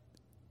like,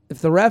 if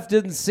the ref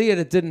didn't see it,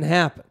 it didn't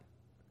happen.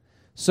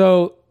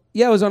 So,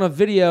 yeah, it was on a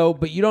video,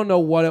 but you don't know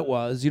what it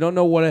was. You don't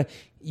know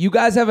you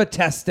guys have a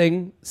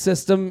testing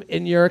system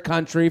in your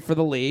country for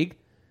the league.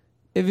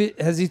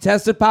 Has he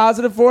tested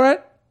positive for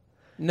it?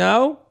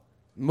 No?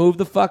 Move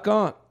the fuck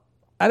on.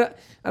 I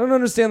don't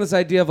understand this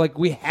idea of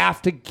we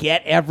have to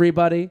get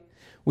everybody.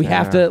 We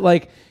have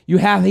to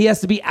he has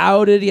to be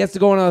outed. He has to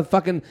go on a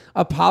fucking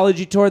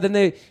apology tour.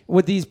 Then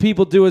what these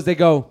people do is they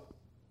go,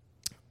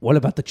 what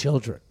about the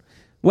children?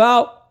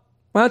 Well,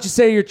 why don't you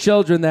say to your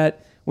children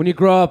that when you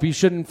grow up, you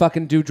shouldn't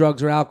fucking do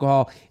drugs or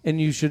alcohol,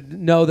 and you should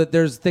know that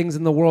there's things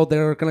in the world that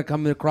are going to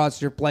come across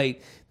your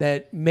plate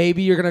that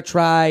maybe you're going to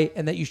try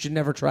and that you should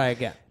never try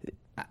again.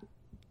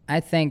 I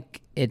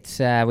think it's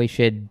we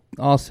should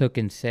also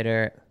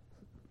consider.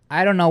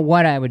 I don't know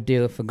what I would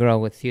do if a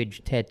girl with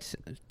huge tits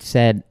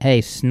said,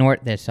 "Hey,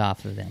 snort this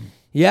off of them."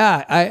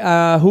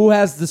 Yeah, who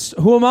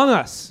among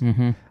us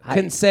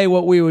can say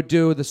what we would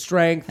do? The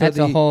strength. That's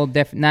a whole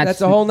different.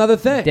 That's a whole nother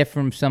thing.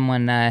 Different from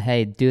someone.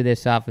 Hey, do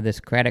this off of this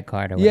credit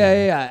card or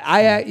whatever.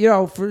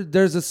 Yeah.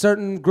 There's a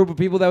certain group of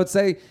people that would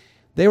say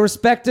they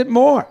respect it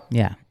more.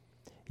 Yeah.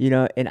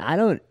 And I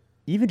don't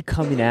even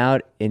coming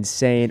out and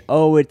saying,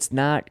 "Oh, it's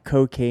not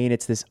cocaine,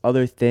 it's this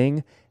other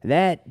thing."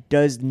 That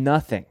does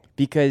nothing,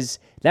 because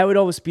that would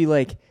almost be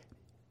like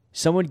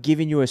someone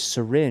giving you a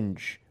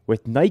syringe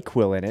with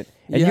NyQuil in it,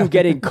 and you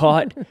getting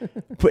caught,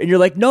 and you're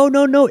like, no,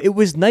 it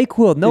was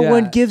NyQuil. No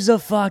one gives a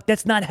fuck.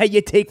 That's not how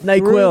you take NyQuil.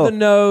 Through the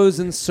nose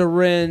and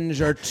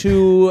syringe are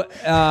two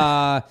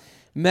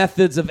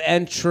methods of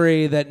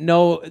entry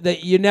that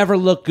you never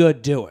look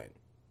good doing.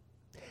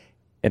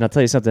 And I'll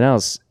tell you something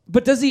else.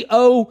 But does he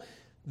owe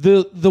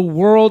the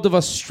world of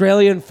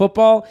Australian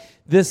football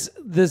this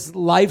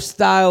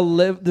lifestyle,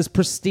 this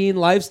pristine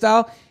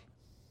lifestyle?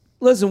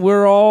 Listen,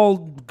 we're all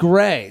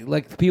gray.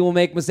 People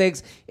make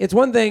mistakes. It's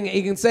one thing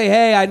you can say,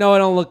 hey, I know I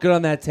don't look good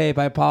on that tape.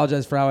 I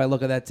apologize for how I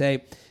look at that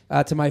tape.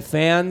 To my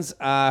fans,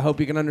 I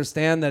hope you can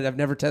understand that I've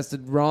never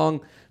tested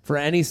wrong for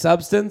any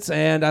substance,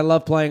 and I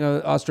love playing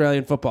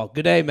Australian football.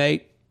 Good day,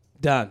 mate.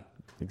 Done.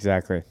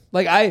 Exactly.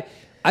 I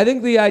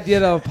think the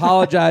idea to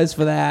apologize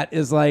for that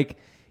is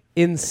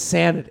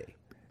insanity.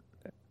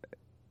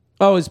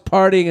 Oh, he's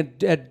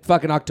partying at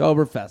fucking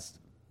Oktoberfest.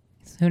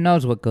 Who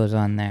knows what goes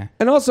on there?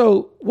 And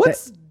also,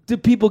 do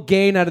people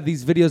gain out of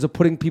these videos of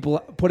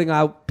putting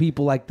out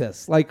people like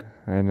this? I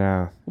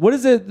know. What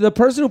is it? The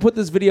person who put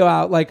this video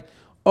out,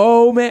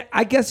 oh man,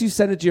 I guess you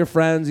send it to your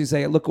friends. You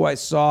say, look who I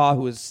saw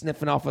who was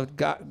sniffing off a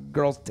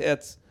girl's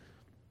tits.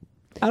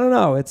 I don't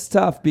know. It's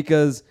tough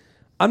because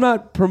I'm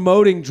not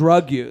promoting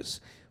drug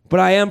use, but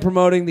I am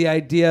promoting the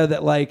idea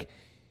that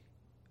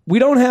we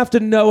don't have to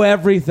know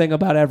everything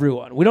about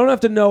everyone. We don't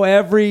have to know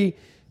every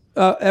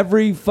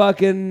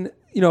fucking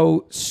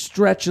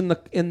stretch in the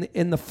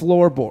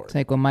floorboard. It's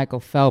like when Michael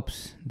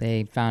Phelps,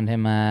 they found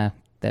him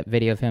that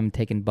video of him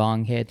taking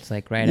bong hits,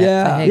 like right Yeah.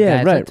 after. Hey Yeah,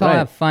 guys, right, let's all right.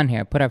 have fun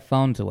here. Put our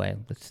phones away.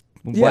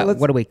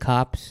 What are we,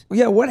 cops?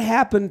 Yeah, what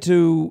happened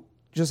to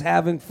just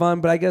having fun?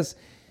 But I guess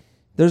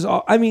there's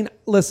all. I mean,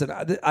 listen,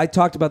 I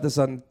talked about this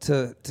on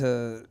to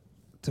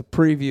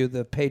preview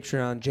the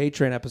Patreon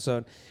JTrain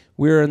episode.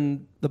 We were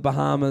in the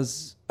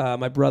Bahamas,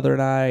 my brother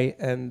and I,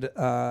 and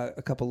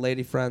a couple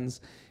lady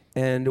friends,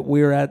 and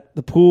we were at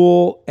the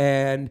pool,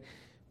 and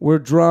we're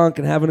drunk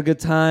and having a good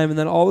time, and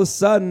then all of a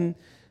sudden,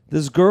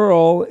 this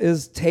girl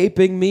is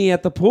taping me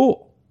at the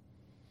pool.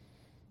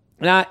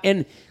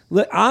 And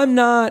look, I'm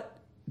not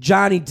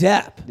Johnny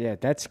Depp. Yeah,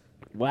 that's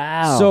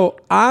wow. So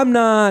I'm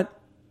not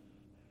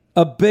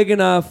a big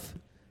enough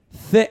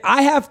thing.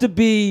 I have to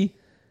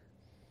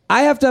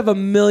have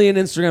 1 million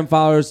Instagram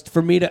followers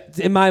for me to,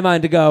 in my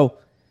mind, to go,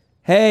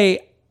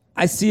 hey,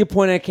 I see a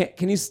point.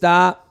 Can you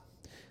stop?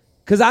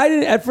 Because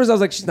at first I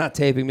was like, she's not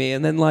taping me.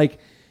 And then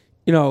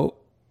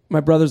my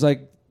brother's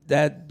like,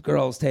 that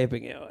girl's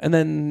taping you. And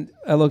then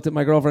I looked at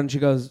my girlfriend and she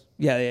goes,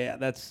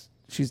 yeah,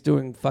 she's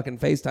doing fucking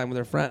FaceTime with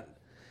her friend.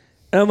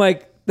 And I'm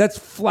like, that's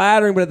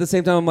flattering, but at the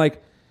same time I'm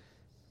like,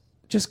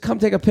 just come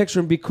take a picture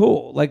and be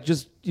cool. Like,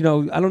 just, I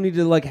don't need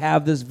to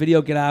have this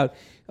video get out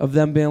of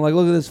them being like,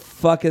 look at this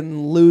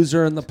fucking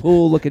loser in the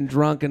pool looking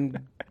drunk and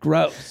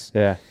gross.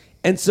 Yeah.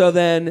 And so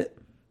then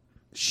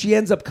she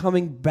ends up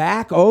coming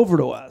back over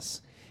to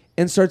us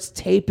and starts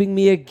taping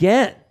me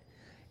again.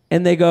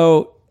 And they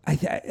go, I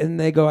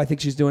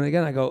think she's doing it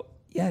again. I go,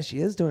 yeah, she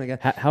is doing it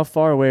again. How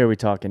far away are we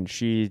talking?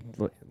 She,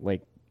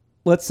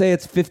 let's say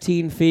it's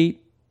 15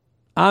 feet.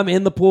 I'm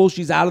in the pool.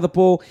 She's out of the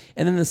pool.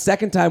 And then the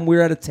second time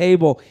we're at a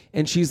table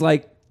and she's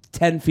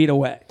 10 feet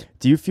away.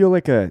 Do you feel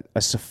like a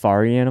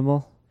safari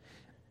animal?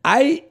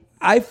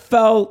 I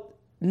felt,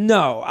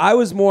 no. I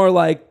was more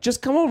like,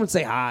 just come over and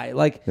say hi.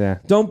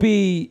 Don't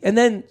be. And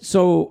then,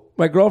 so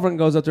my girlfriend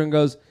goes up there and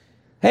goes,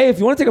 hey, if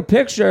you want to take a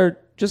picture,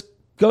 just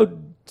go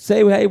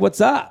say, hey, what's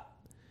up?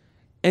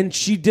 And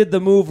she did the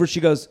move where she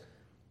goes,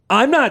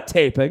 I'm not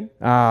taping.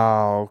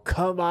 Oh,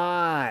 come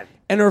on.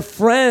 And her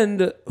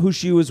friend who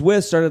she was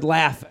with started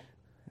laughing.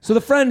 So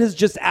the friend has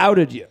just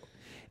outed you.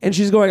 And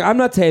she's going, I'm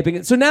not taping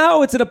it. So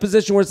now it's in a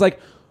position where it's like,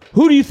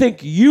 who do you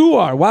think you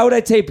are? Why would I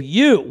tape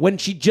you when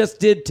she just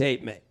did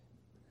tape me?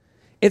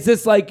 It's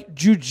this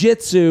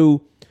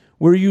jujitsu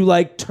where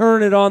you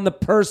turn it on the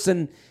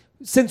person.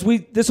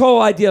 This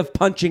whole idea of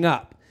punching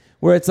up,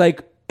 where it's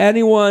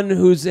anyone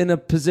who's in a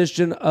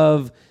position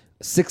of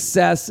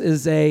success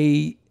is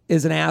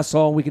an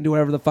asshole, and we can do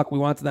whatever the fuck we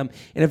want to them.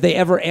 And if they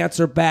ever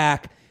answer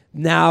back,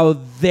 now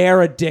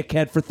they're a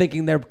dickhead for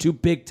thinking they're too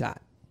big time.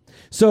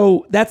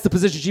 So that's the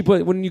position she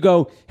put when you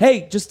go,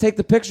 hey, just take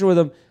the picture with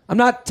them. I'm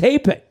not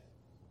taping.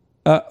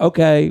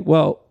 Okay,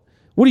 well,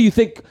 what do you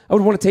think I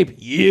would want to tape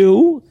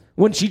you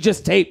when she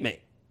just taped me?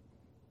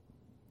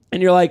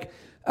 And you're like,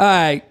 all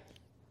right,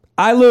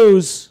 I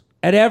lose.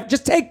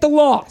 Just take the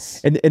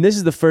loss. And this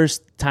is the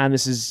first time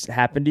this has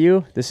happened to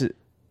you? This is...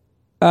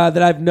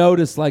 that I've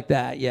noticed like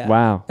that, yeah.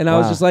 Wow. And I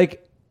was just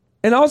like,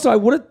 and also I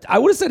would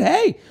have said,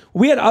 hey,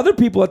 we had other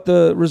people at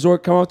the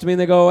resort come up to me and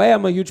they go, hey,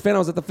 I'm a huge fan. I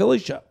was at the Philly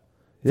show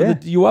for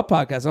the You Up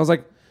podcast. And I was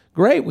like,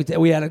 great.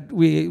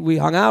 We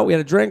hung out, we had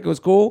a drink, it was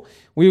cool.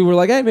 We were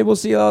like, hey, maybe we'll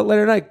see you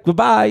later tonight.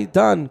 Goodbye,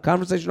 done,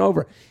 conversation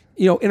over.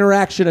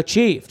 Interaction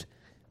achieved.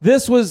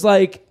 This was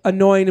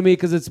annoying to me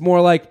because it's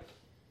more like,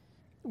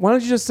 why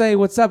don't you just say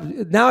what's up?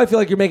 Now I feel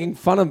like you're making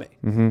fun of me,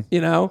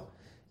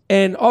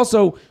 And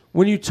also,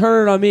 when you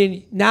turn it on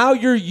me, now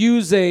you're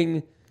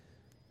using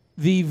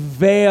the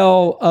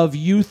veil of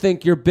you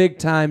think you're big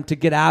time to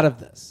get out of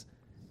this.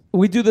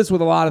 We do this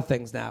with a lot of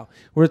things now,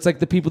 where it's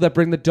the people that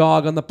bring the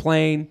dog on the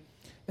plane,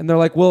 and they're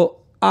like,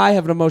 well, I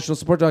have an emotional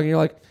support dog. And you're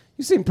like,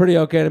 you seem pretty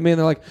okay to me. And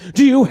they're like,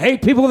 do you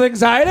hate people with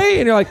anxiety?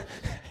 And you're like,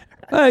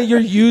 you're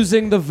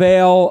using the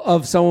veil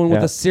of someone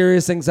with a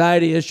serious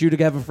anxiety issue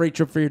to have a free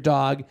trip for your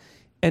dog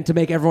and to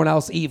make everyone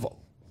else evil.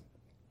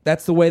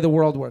 That's the way the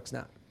world works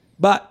now.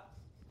 But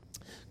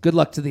good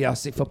luck to the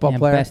Aussie football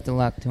player. Best of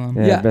luck to him.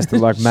 Yeah, best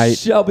of luck, mate.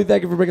 Shelby,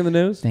 thank you for bringing the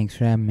news. Thanks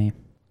for having me.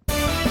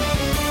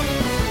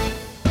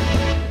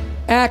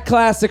 At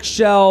Classic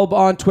Shelb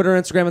on Twitter,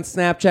 Instagram, and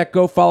Snapchat.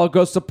 Go follow,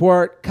 go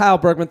support. Kyle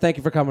Bergman, thank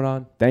you for coming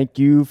on. Thank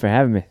you for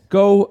having me.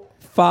 Go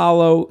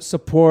follow,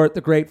 support the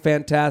great,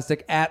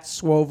 fantastic at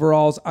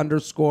Swoveralls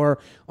 _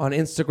 on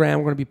Instagram.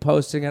 We're going to be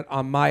posting it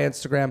on my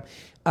Instagram.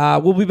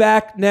 We'll be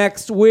back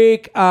next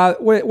week.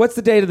 What's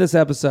the date of this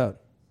episode?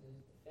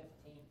 15.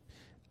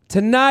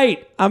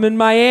 Tonight, I'm in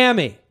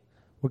Miami.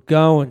 We're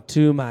going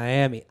to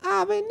Miami.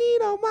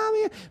 Avenida,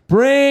 Miami.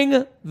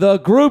 Bring the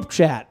group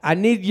chat. I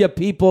need you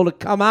people to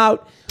come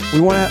out. We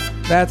want to.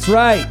 That's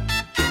right.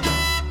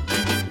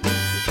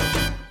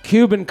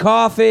 Cuban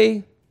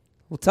coffee.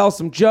 We'll tell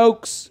some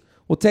jokes.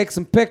 We'll take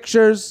some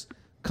pictures.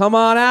 Come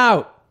on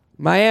out.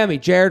 Miami,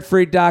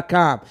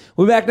 jaredfreed.com.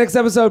 We'll be back next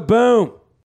episode. Boom.